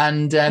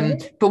 And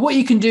but what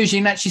you can do is you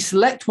can actually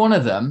select one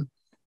of them.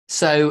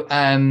 So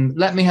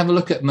let me have a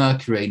look at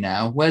Mercury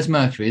now. Where's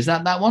Mercury? Is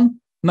that one?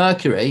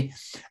 Mercury.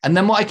 And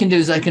then what I can do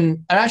is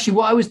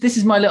this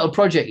is my little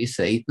project, you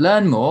see,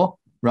 learn more,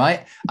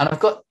 right? And I've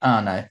got,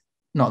 no,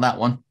 not that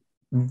one.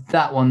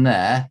 That one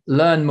there,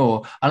 learn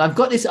more. And I've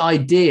got this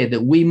idea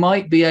that we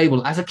might be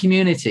able, as a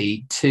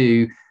community,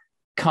 to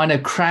kind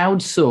of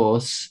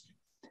crowdsource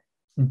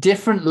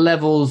different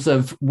levels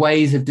of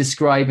ways of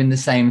describing the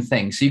same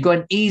thing. So you've got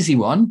an easy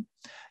one,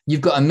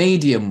 you've got a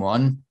medium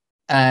one,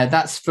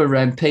 that's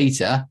for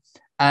Peter,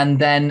 and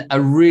then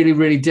a really,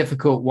 really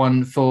difficult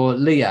one for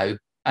Leo.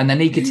 And then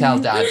he could tell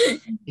Dad,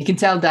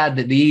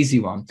 that the easy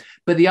one.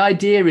 But the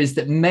idea is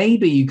that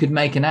maybe you could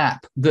make an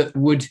app that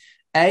would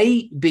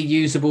be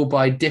usable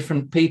by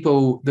different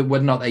people, that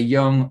whether or not they're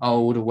young,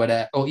 old, or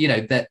whatever, or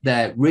that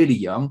they're really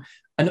young.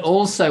 And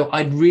also,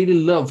 I'd really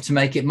love to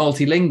make it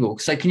multilingual.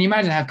 So can you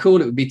imagine how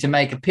cool it would be to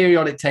make a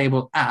periodic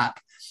table app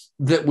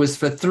that was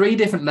for 3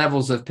 different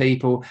levels of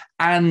people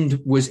and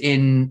was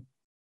in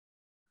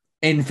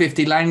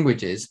 50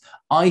 languages?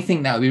 I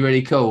think that would be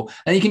really cool.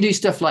 And you can do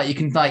stuff like, you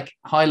can like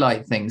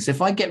highlight things.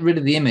 If I get rid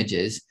of the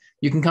images,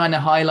 you can kind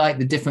of highlight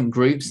the different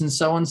groups and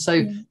so on.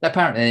 So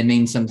apparently they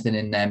mean something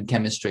in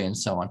chemistry and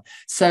so on.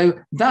 So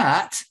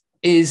that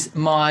is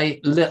my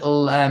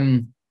little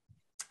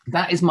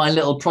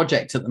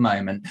project at the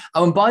moment.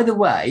 Oh, and by the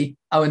way,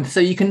 and so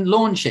you can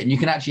launch it and you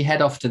can actually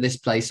head off to this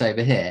place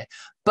over here.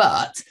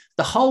 But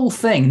the whole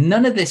thing,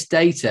 none of this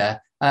data,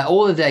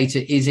 all the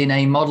data is in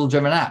a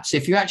model-driven app. So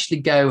if you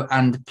actually go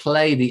and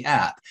play the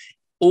app,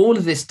 all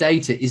of this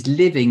data is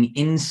living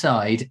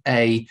inside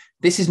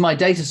this is my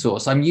data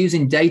source. I'm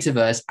using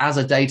Dataverse as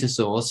a data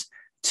source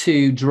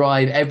to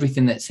drive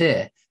everything that's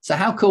here. So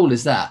how cool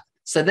is that?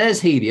 So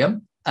there's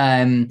helium.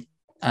 And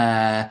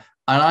I'm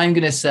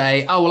going to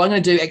say, I'm going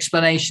to do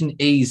explanation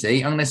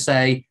easy. I'm going to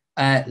say,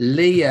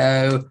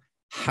 Leo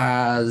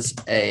has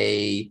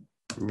a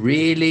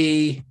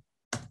really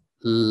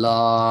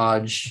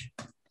large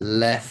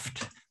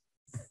left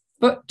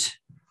foot.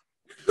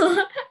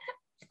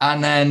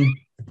 And then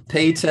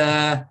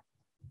Peter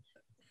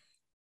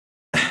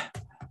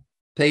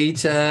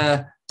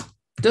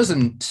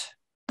doesn't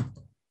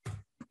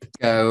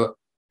go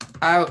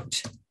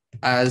out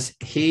as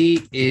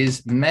he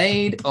is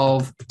made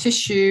of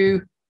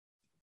tissue,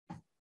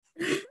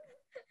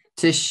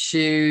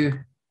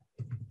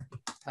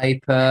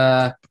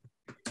 paper,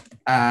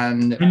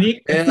 and I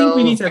think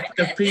we need a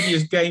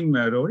previous game,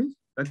 Rory.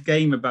 That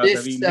game about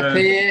that we learned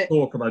to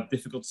talk about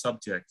difficult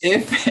subjects. I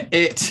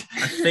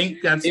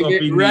think that's what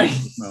we need.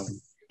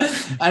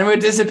 And we'll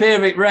disappear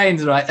if it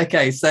rains, right?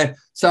 Okay, so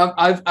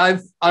I've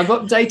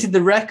updated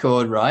the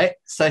record, right?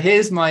 So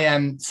here's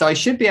my so I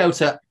should be able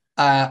to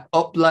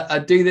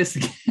upload. Do this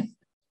again.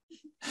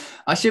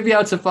 I should be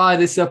able to fire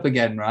this up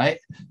again, right?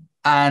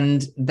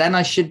 And then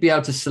I should be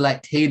able to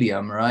select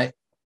helium, right?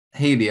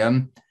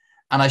 Helium,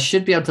 and I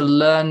should be able to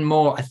learn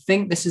more. I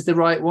think this is the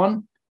right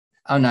one.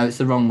 Oh no, it's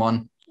the wrong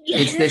one. Yeah.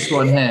 It's this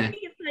one here.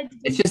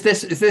 It's just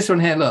this. It's this one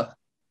here. Look.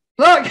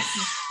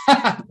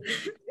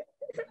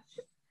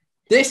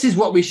 This is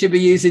what we should be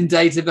using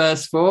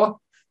Dataverse for.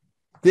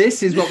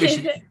 This is what we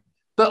should.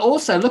 But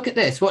also look at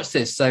this. Watch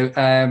this. So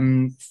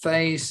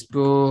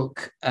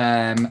Facebook,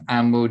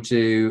 and we'll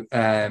do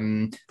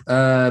urban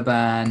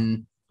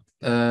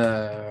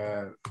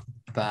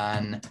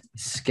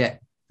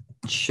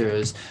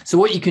sketchers. So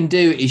what you can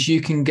do is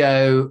you can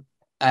go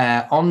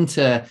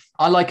onto.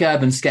 I like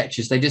urban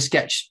sketchers. They just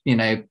sketch,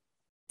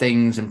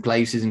 things and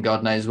places and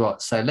God knows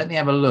what. So let me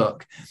have a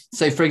look.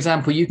 So for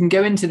example, you can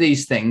go into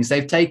these things.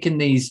 They've taken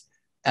these.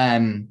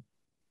 And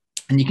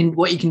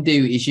what you can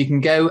do is you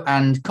can go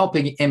and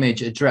copy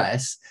image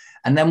address,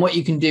 and then what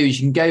you can do is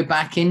you can go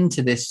back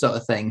into this sort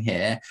of thing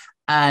here,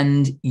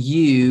 and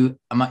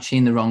I'm actually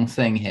in the wrong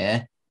thing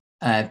here,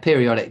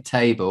 periodic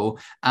table,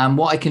 and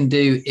what I can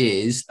do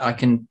is I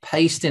can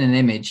paste in an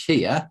image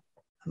here.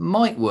 It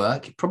might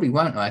work, it probably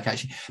won't work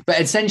actually,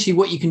 but essentially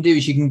what you can do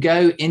is you can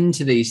go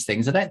into these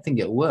things. I don't think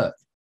it'll work.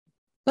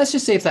 Let's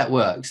just see if that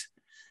works.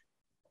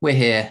 We're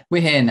here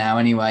now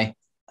anyway.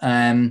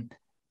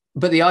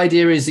 But the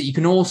idea is that you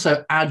can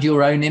also add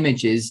your own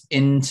images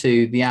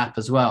into the app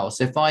as well.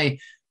 So if I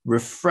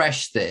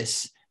refresh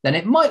this, then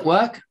it might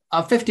work.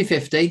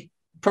 50-50,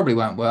 probably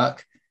won't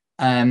work.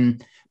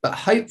 But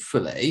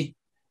hopefully,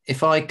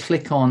 if I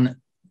click on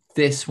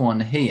this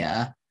one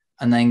here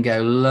and then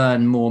go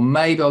learn more,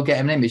 maybe I'll get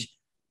an image.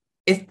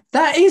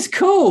 That is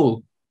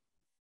cool.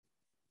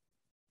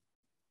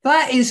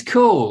 That is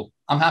cool.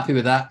 I'm happy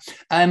with that.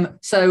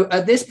 So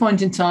at this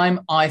point in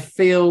time, I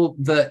feel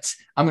that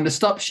I'm going to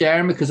stop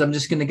sharing because I'm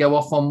just going to go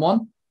off on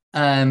one.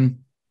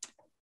 I'm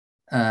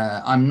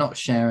not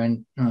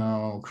sharing.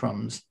 Oh,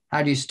 crumbs.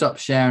 How do you stop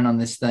sharing on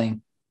this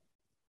thing?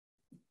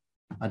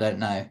 I don't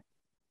know.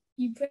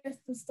 You press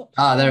the stop.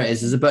 There it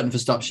is. There's a button for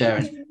stop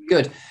sharing.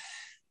 Good.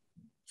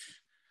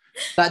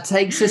 That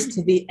takes us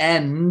to the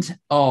end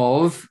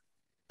of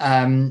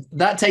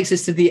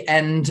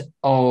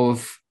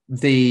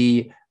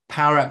the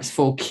Power Apps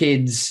for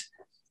Kids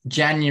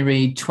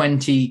January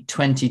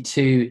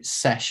 2022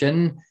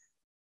 session.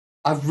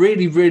 I've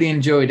really, really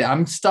enjoyed it.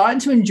 I'm starting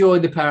to enjoy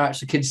the Power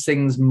Apps for Kids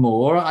things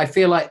more. I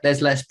feel like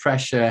there's less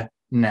pressure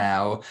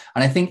now.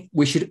 And I think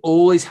we should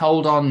always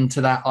hold on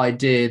to that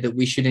idea that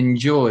we should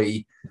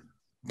enjoy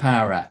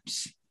Power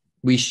Apps.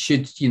 We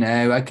should,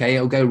 okay,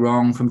 it'll go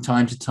wrong from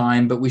time to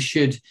time, but we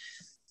should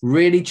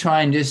really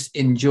try and just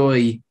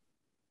enjoy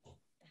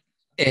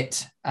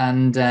it.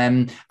 And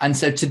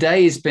so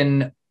today has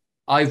been,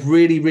 I've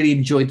really, really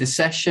enjoyed the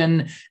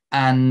session.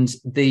 and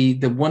the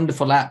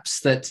wonderful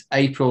apps that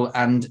April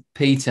and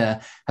Peter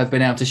have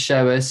been able to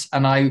show us.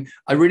 And I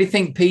really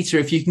think, Peter,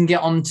 if you can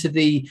get onto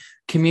the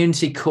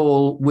community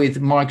call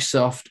with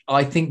Microsoft,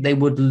 I think they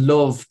would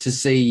love to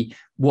see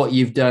what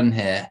you've done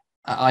here.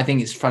 I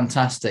think it's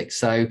fantastic.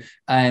 So,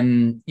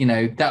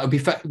 that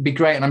would be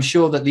great. And I'm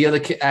sure that the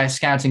other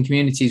scouting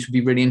communities would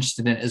be really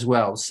interested in it as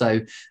well.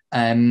 So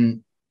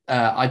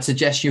I'd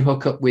suggest you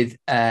hook up with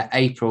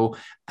April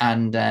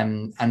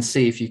and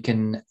see if you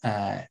can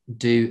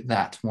do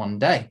that one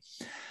day.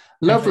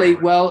 Lovely.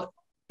 Well,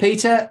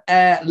 Peter,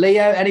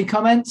 Leo, any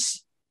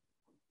comments?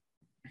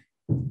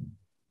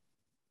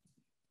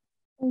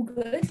 All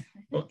good.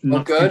 Well,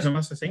 not good from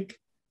us, I think.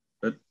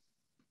 But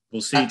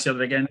we'll see each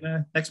other again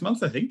next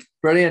month, I think.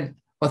 Brilliant.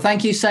 Well,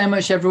 thank you so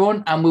much,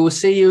 everyone. And we will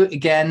see you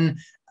again.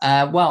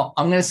 I'm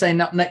going to say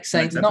not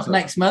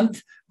next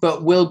month,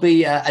 but will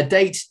be a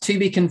date to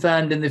be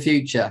confirmed in the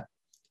future.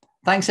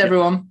 Thanks,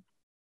 everyone.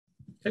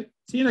 Okay.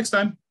 See you next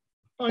time.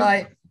 Bye.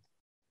 Bye.